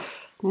just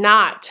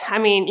not, I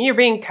mean, you're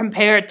being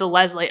compared to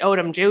Leslie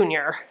Odom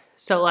Jr.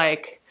 So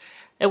like,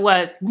 it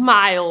was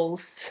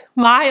miles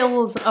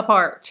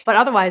apart. But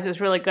otherwise it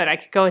was really good. I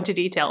could go into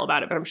detail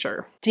about it, but I'm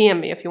sure. DM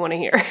me if you want to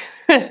hear.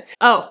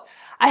 Oh,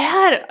 I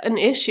had an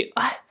issue.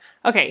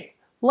 Okay,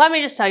 let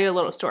me just tell you a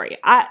little story.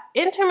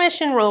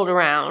 Intermission rolled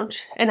around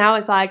and I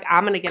was like,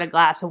 I'm gonna get a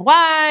glass of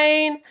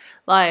wine,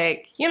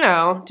 like, you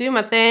know, do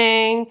my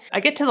thing. I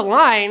get to the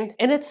line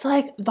and it's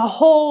like the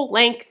whole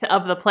length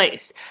of the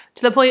place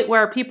to the point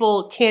where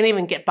people can't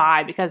even get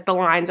by because the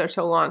lines are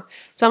so long.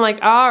 So I'm like,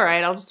 all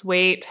right, I'll just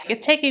wait.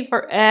 It's taking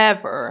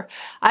forever.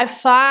 I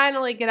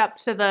finally get up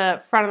to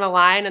the front of the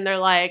line and they're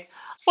like,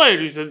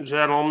 ladies and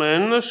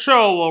gentlemen, the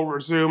show will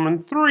resume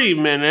in 3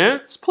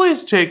 minutes.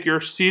 Please take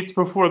your seats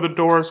before the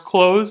doors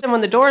close. and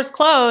when the doors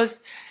close,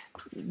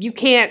 you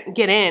can't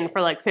get in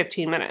for like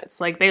 15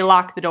 minutes. Like they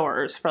lock the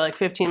doors for like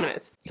 15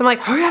 minutes. So I'm like,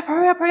 hurry up,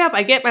 hurry up, hurry up.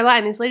 I get my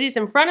line. These ladies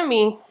in front of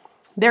me,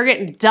 they're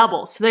getting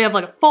double. So they have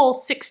like a full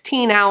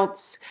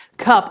 16-ounce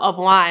cup of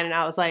wine. And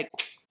I was like,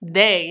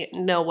 they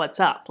know what's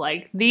up.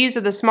 Like, these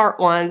are the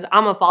smart ones.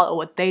 I'm gonna follow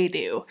what they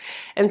do.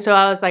 And so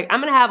I was like, I'm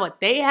gonna have what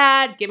they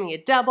had, give me a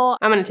double.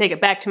 I'm gonna take it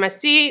back to my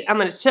seat. I'm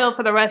gonna chill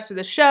for the rest of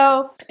the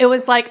show. It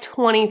was like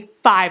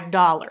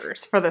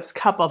 $25 for this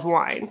cup of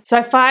wine. So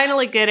I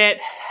finally get it.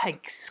 I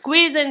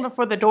squeeze in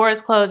before the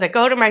doors close. I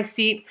go to my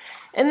seat,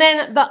 and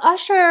then the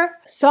usher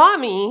saw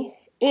me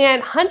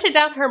and hunted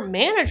down her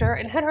manager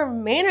and had her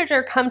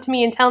manager come to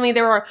me and tell me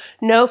there were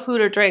no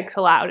food or drinks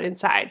allowed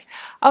inside.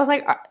 I was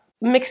like,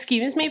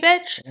 excuse me,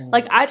 bitch?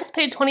 Like, I just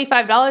paid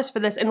 $25 for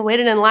this and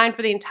waited in line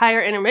for the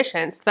entire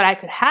intermission so that I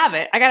could have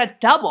it. I got a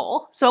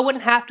double, so I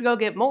wouldn't have to go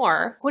get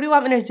more. What do you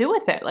want me to do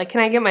with it? Like, can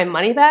I get my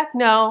money back?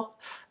 No.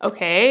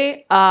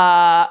 Okay,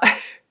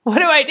 what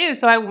do I do?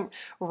 So I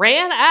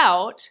ran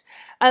out,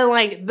 and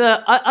like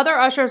the other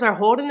ushers are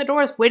holding the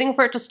doors, waiting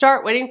for it to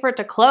start, waiting for it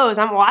to close.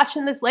 I'm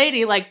watching this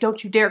lady like,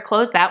 don't you dare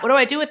close that. What do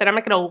I do with it? I'm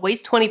not gonna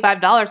waste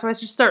 $25. So I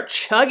just start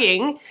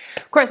chugging.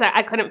 Of course,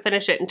 I couldn't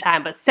finish it in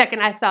time, but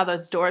second I saw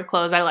those doors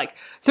close, I like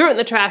threw it in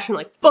the trash and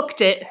like booked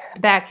it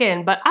back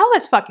in. But I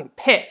was fucking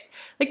pissed.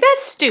 Like,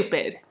 that's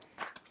stupid.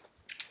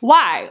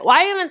 Why?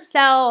 Why even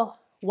sell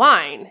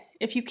wine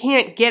if you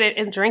can't get it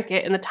and drink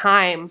it in the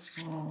time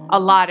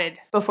allotted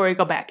before you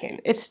go back in?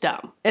 It's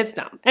dumb. It's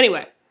dumb.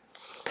 Anyway.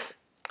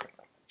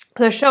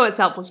 The show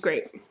itself was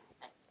great.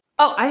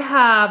 Oh, I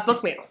have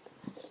book mail.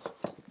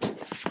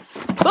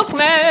 Book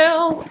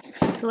mail!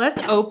 So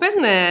let's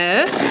open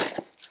this.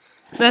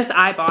 This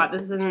I bought.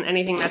 This isn't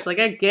anything that's like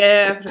a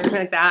gift or anything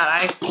like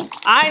that.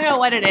 I know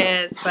what it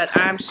is, but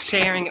I'm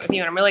sharing it with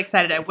you and I'm really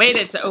excited. I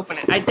waited to open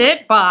it. I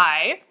did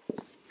buy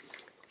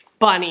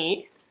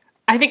Bunny.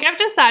 I think I've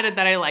decided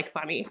that I like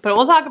Bunny, but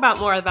we'll talk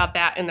about more about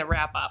that in the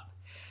wrap up.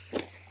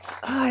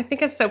 Oh, I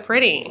think it's so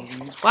pretty.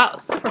 Wow,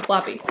 it's super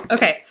floppy.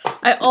 Okay,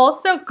 I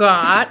also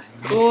got,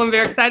 oh, I'm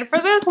very excited for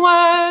this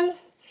one.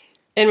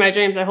 In my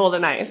dreams, I hold a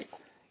knife.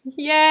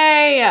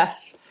 Yay!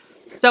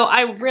 So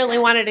I really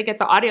wanted to get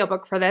the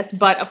audiobook for this,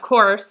 but of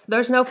course,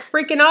 there's no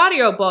freaking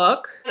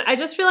audiobook. I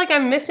just feel like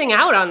I'm missing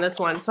out on this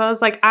one. So I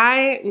was like,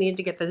 I need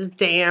to get this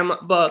damn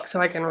book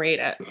so I can read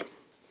it.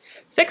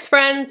 6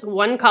 friends,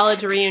 1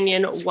 college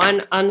reunion,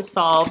 1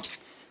 unsolved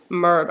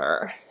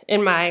murder.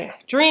 In my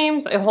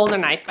dreams, I hold a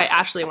knife by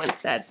Ashley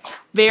Winstead.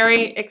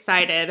 Very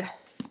excited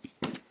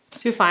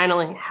to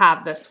finally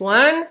have this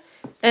one.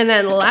 And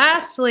then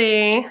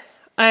lastly,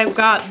 I've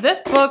got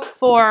this book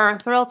for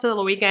Thrill to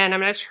the Weekend.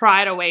 I'm gonna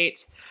try to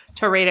wait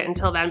to read it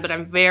until then, but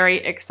I'm very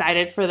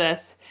excited for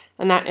this.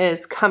 And that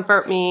is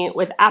Comfort Me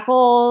with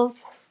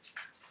Apples.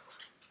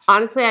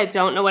 Honestly, I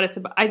don't know what it's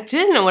about. I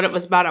did know what it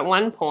was about at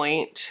one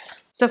point.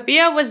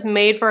 Sophia was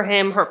made for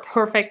him, her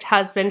perfect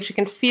husband. She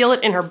can feel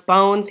it in her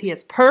bones. He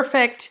is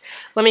perfect.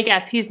 Let me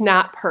guess, he's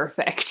not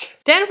perfect.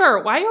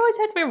 Denver, why do you always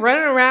have to be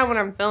running around when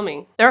I'm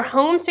filming? Their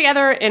home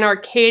together in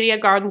Arcadia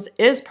Gardens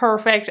is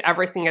perfect.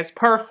 Everything is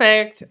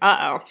perfect.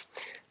 Uh-oh,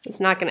 it's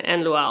not gonna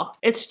end well.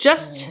 It's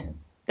just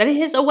that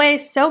he is away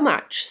so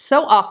much,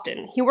 so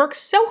often. He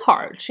works so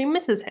hard. She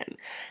misses him,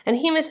 and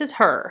he misses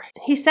her.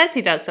 He says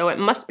he does, so it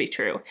must be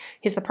true.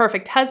 He's the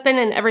perfect husband,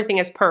 and everything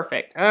is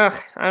perfect. Ugh,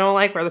 I don't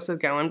like where this is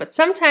going, but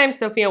sometimes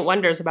Sophia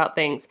wonders about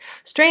things.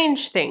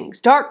 Strange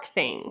things, dark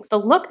things. The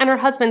look on her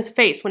husband's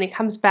face when he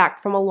comes back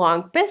from a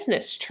long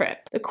business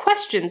trip. The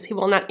questions he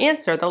will not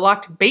answer. The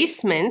locked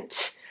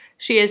basement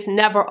she is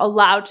never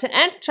allowed to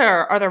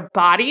enter. Are there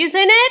bodies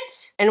in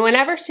it? And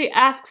whenever she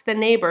asks the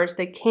neighbors,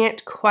 they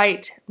can't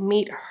quite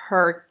meet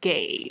her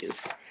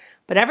gaze.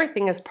 But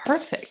everything is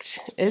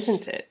perfect,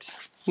 isn't it?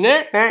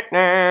 Nah, nah,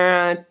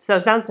 nah. So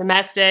it sounds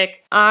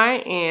domestic.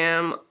 I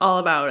am all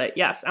about it.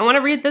 Yes, I want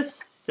to read this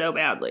so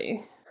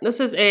badly. This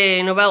is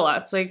a novella.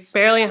 It's like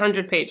barely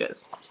 100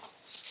 pages.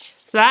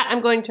 So that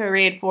I'm going to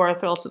read for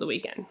Thrill to the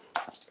Weekend.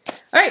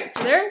 All right,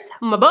 so there's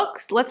my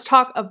books. Let's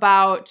talk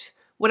about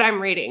what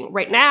I'm reading.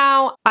 Right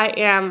now, I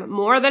am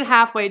more than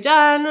halfway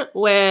done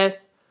with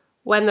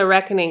When the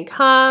Reckoning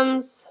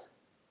Comes.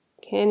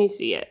 Can you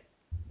see it?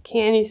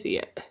 Can you see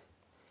it?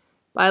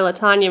 By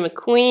LaTanya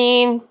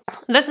McQueen.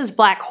 This is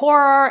black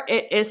horror.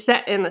 It is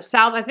set in the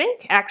South, I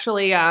think,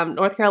 actually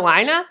North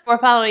Carolina. We're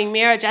following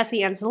Mira,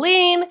 Jesse, and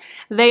Celine.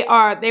 They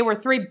were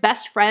 3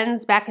 best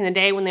friends back in the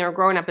day when they were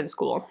growing up in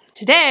school.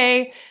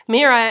 Today,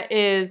 Mira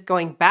is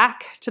going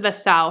back to the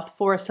South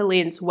for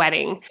Celine's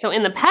wedding. So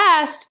in the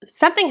past,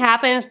 something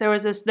happened.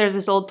 There's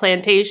this old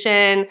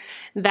plantation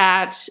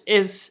that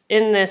is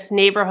in this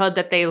neighborhood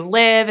that they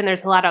live, and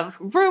there's a lot of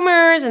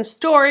rumors and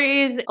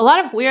stories, a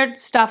lot of weird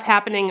stuff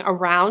happening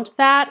around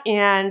that.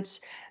 And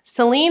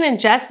Celine and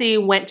Jesse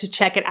went to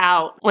check it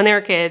out when they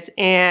were kids,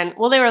 and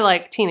well, they were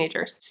like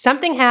teenagers.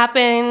 Something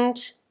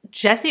happened.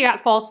 Jesse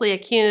got falsely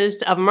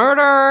accused of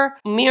murder.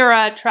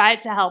 Mira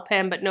tried to help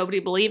him, but nobody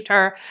believed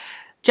her.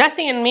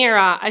 Jesse and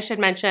Mira, I should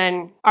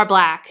mention, are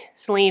black.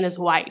 Celine is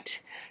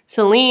white.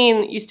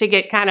 Celine used to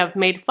get kind of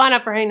made fun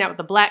of for hanging out with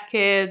the black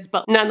kids,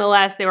 but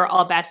nonetheless, they were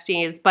all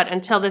besties. But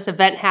until this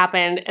event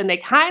happened, and they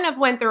kind of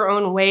went their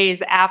own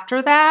ways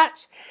after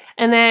that.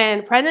 And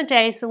then present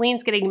day,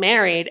 Celine's getting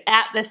married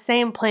at the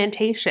same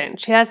plantation.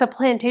 She has a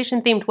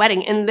plantation themed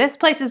wedding, and this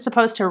place is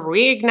supposed to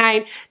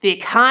reignite the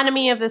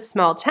economy of this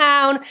small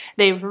town.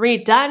 They've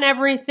redone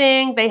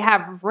everything. They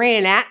have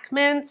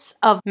reenactments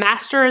of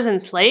masters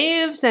and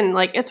slaves, and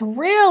like it's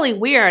really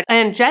weird.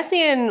 And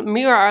Jesse and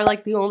Mira are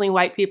like the only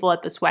white people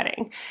at this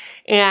wedding,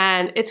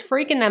 and it's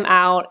freaking them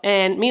out.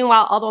 And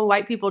meanwhile, all the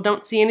white people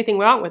don't see anything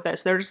wrong with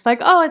this. They're just like,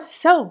 oh, it's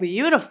so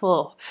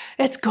beautiful.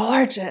 It's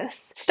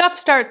gorgeous. Stuff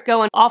starts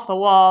going off the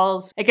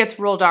walls. It gets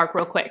real dark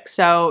real quick.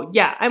 So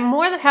yeah, I'm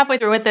more than halfway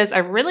through with this. I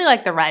really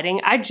like the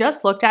writing. I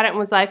just looked at it and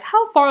was like,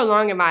 how far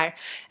along am I?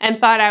 And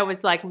thought I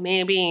was like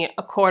maybe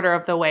a quarter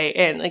of the way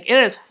in. Like it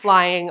is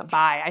flying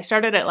by. I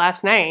started it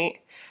last night.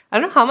 I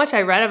don't know how much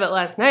I read of it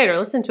last night or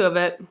listened to of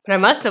it, but I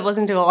must have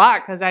listened to a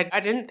lot because I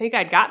didn't think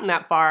I'd gotten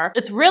that far.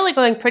 It's really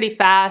going pretty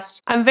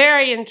fast. I'm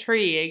very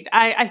intrigued.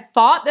 I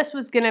thought this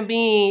was gonna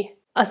be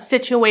a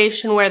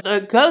situation where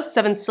the ghosts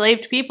of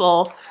enslaved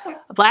people,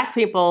 black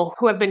people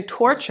who have been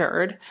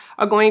tortured,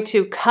 are going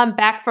to come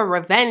back for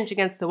revenge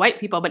against the white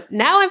people. But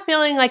now I'm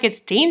feeling like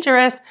it's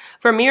dangerous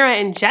for Mira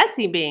and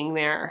Jesse being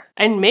there.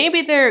 And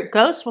maybe their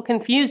ghosts will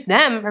confuse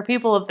them for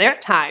people of their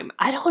time.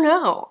 I don't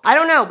know. I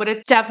don't know, but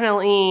it's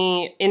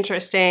definitely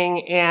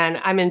interesting and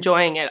I'm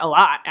enjoying it a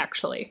lot,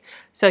 actually.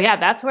 So yeah,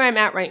 that's where I'm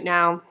at right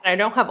now. I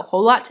don't have a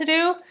whole lot to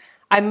do.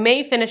 I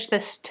may finish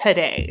this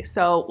today,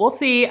 so we'll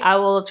see. I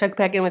will check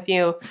back in with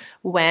you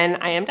when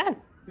I am done.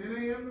 10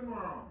 a.m.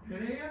 tomorrow. 10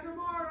 a.m.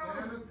 tomorrow.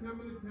 Santa's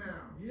coming to town.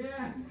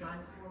 Yes.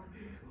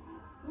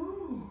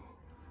 Ooh.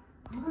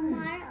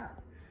 Tomorrow.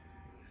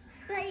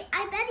 But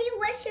I bet he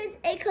wishes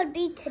it could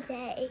be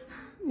today.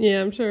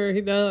 Yeah, I'm sure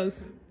he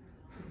does.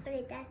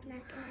 But that's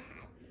not gonna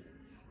happen.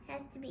 It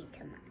has to be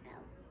tomorrow.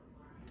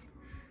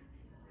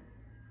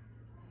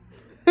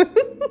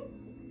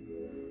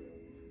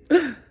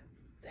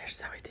 There's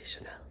Zoe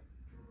Deschanel.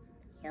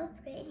 So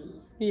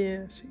pretty.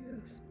 Yeah, she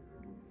is.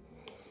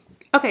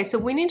 Okay, so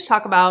we need to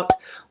talk about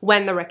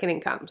When the Reckoning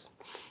Comes.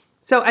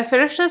 So I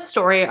finished this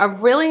story. I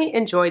really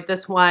enjoyed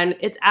this one.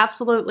 It's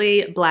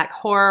absolutely black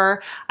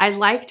horror. I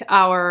liked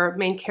our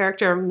main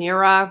character,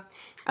 Mira.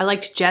 I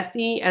liked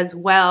Jesse as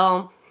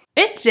well.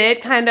 It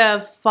did kind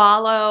of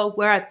follow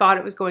where I thought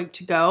it was going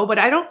to go, but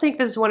I don't think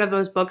this is one of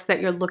those books that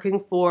you're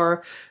looking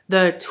for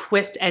the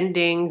twist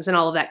endings and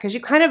all of that, because you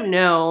kind of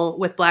know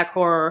with black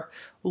horror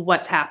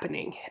what's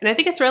happening. And I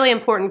think it's really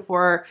important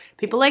for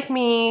people like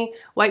me,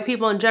 white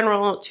people in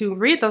general, to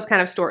read those kind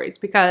of stories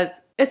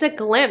because it's a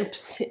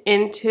glimpse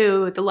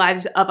into the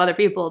lives of other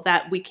people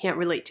that we can't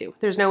relate to.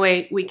 There's no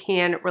way we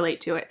can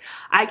relate to it.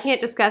 I can't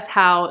discuss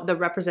how the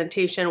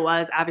representation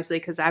was, obviously,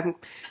 because I'm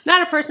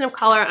not a person of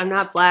color. I'm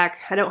not black.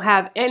 I don't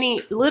have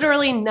any,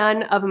 literally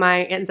none of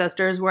my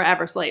ancestors were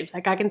ever slaves.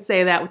 Like I can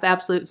say that with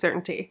absolute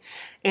certainty.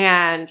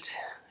 And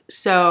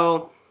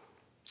so,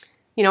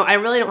 you know, I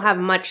really don't have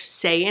much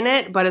say in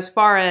it, but as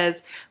far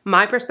as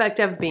my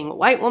perspective being a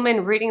white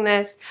woman reading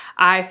this,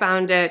 I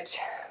found it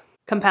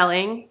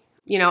compelling.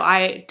 You know,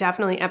 I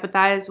definitely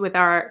empathize with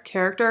our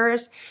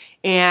characters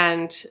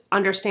and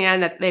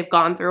understand that they've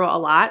gone through a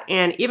lot.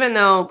 And even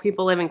though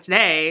people living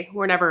today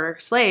were never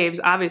slaves,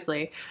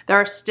 obviously, there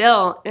are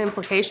still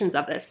implications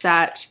of this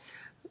that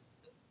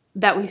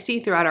we see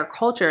throughout our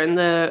culture and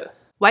the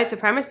white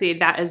supremacy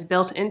that is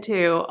built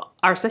into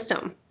our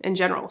system in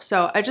general.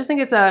 So I just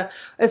think it's a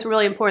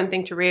really important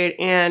thing to read,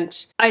 and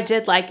I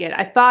did like it.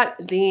 I thought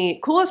the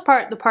coolest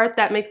part, the part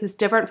that makes this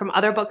different from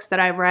other books that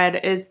I've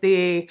read, is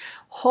the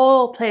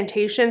whole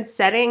plantation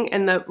setting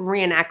and the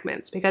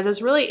reenactments, because it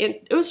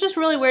was just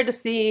really weird to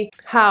see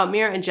how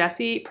Mira and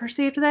Jesse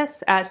perceived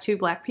this as two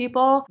black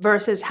people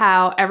versus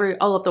how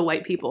all of the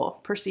white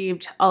people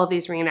perceived all of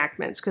these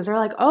reenactments, because they're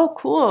like, oh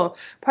cool,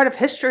 part of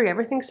history,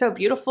 everything's so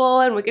beautiful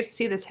and we get to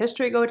see this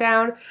history go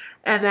down.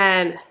 And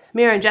then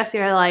Mira and Jesse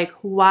are like,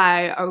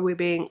 why are we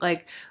being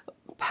like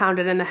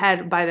pounded in the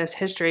head by this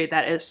history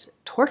that is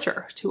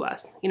torture to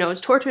us? You know,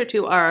 it's torture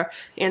to our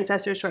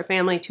ancestors, to our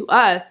family, to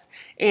us,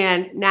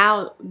 and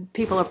now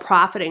people are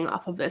profiting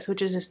off of this,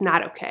 which is just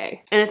not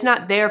okay. And it's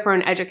not there for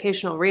an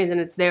educational reason,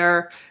 it's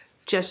there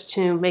just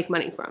to make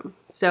money from.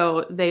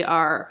 So they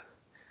are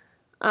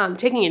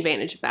taking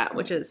advantage of that,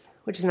 which is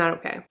not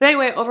okay. But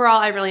anyway, overall,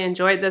 I really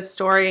enjoyed this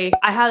story.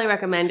 I highly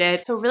recommend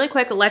it. So really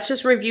quick, let's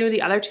just review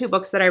the other two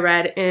books that I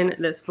read in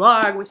this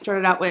vlog. We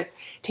started out with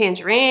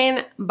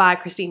Tangerine by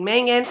Christine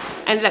Mangan.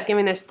 Ended up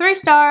giving this 3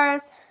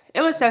 stars.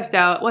 It was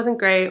so-so. It wasn't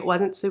great. It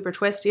wasn't super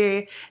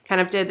twisty.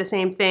 Kind of did the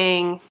same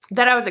thing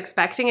that I was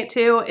expecting it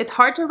to. It's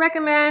hard to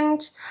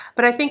recommend,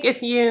 but I think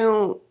if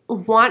you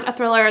want a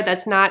thriller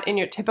that's not in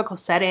your typical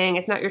setting,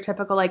 it's not your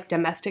typical like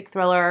domestic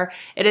thriller.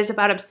 It is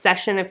about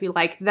obsession if you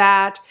like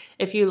that.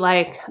 If you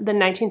like the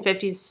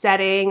 1950s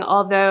setting,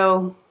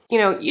 although, you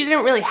know, you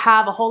didn't really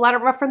have a whole lot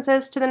of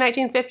references to the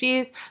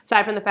 1950s,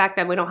 aside from the fact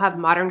that we don't have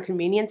modern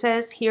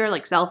conveniences here,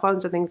 like cell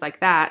phones and things like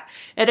that.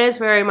 It is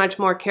very much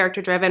more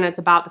character driven. It's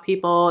about the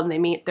people and they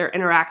meet their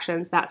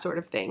interactions, that sort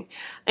of thing.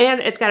 And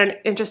it's got an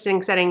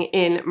interesting setting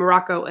in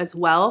Morocco as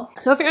well.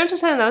 So if you're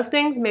interested in those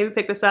things, maybe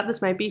pick this up.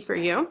 This might be for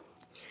you.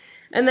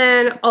 And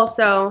then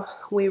also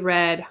we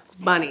read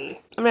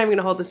Bunny. I'm not even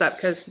gonna hold this up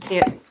because you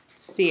can't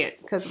see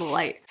it because of the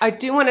light. I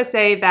do want to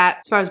say that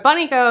as far as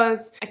Bunny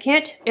goes, I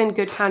can't in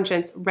good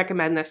conscience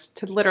recommend this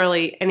to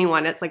literally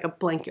anyone. It's like a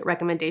blanket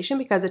recommendation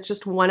because it's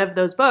just one of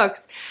those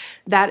books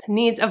that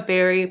needs a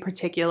very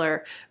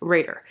particular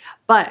reader.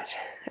 But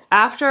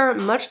after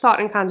much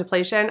thought and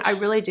contemplation, I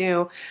really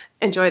do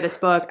enjoy this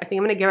book. I think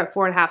I'm gonna give it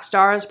 4.5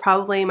 stars,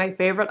 probably my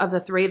favorite of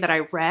the 3 that I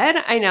read.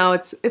 I know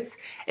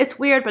it's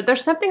weird, but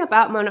there's something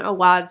about Mona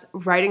Awad's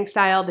writing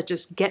style that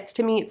just gets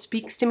to me, it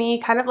speaks to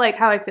me, kind of like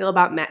how I feel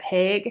about Matt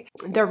Haig.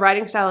 Their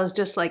writing style is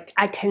just like,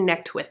 I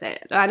connect with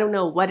it. I don't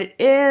know what it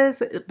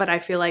is, but I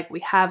feel like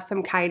we have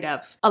some kind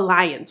of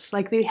alliance,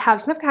 like they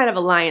have some kind of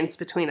alliance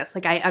between us.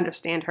 Like I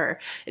understand her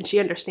and she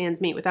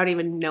understands me without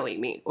even knowing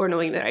me or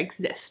knowing that I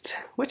exist,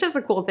 which is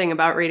the cool thing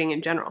about reading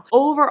in general.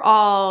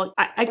 Overall,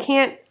 I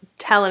can't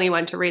tell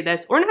anyone to read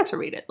this or not to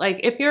read it. Like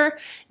if you're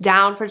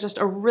down for just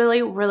a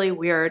really, really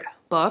weird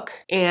book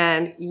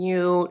and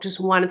you just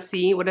want to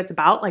see what it's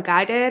about like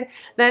I did,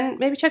 then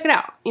maybe check it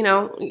out. You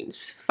know,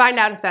 find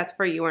out if that's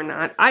for you or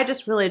not. I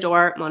just really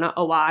adore Mona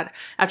Awad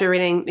after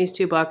reading these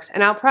 2 books,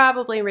 and I'll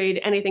probably read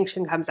anything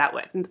she comes out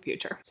with in the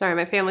future. Sorry,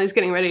 my family's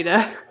getting ready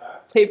to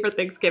leave for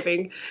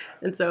Thanksgiving,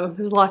 and so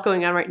there's a lot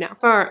going on right now.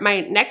 For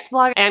my next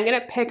vlog, I am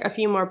gonna pick a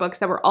few more books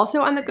that were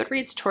also on the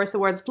Goodreads Choice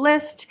Awards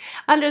list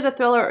under the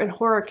thriller and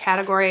horror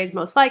categories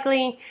most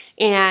likely,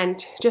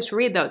 and just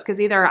read those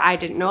because either I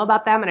didn't know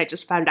about them and I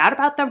just found out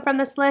about them from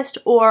this list,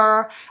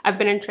 or I've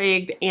been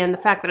intrigued and the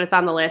fact that it's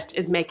on the list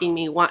is making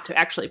me want to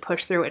actually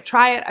push through and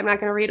try it. I'm not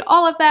gonna read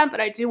all of them,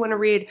 but I do wanna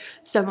read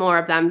some more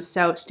of them,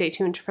 so stay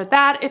tuned for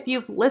that. If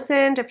you've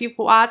listened, if you've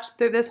watched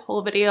through this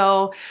whole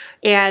video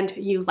and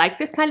you like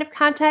this kind of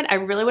content, I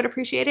really would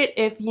appreciate it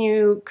if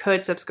you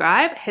could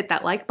subscribe, hit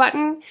that like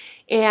button,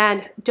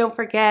 and don't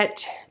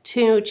forget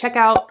to check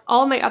out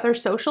all my other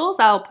socials.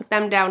 I'll put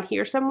them down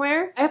here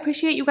somewhere. I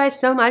appreciate you guys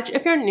so much.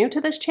 If you're new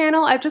to this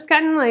channel, I've just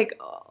gotten like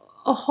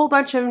a whole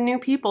bunch of new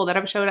people that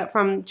have showed up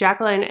from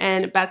Jacqueline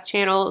and Beth's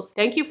channels.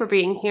 Thank you for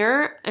being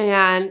here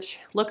and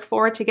look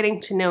forward to getting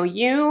to know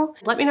you.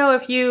 Let me know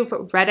if you've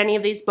read any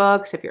of these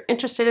books, if you're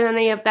interested in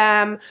any of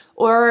them,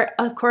 or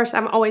of course,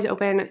 I'm always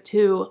open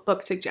to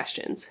book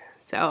suggestions.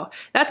 So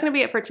that's gonna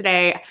be it for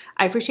today.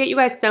 I appreciate you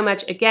guys so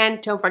much. Again,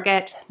 don't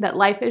forget that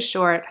life is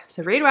short,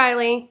 so read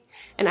Riley,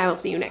 and I will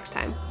see you next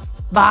time.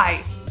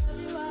 Bye.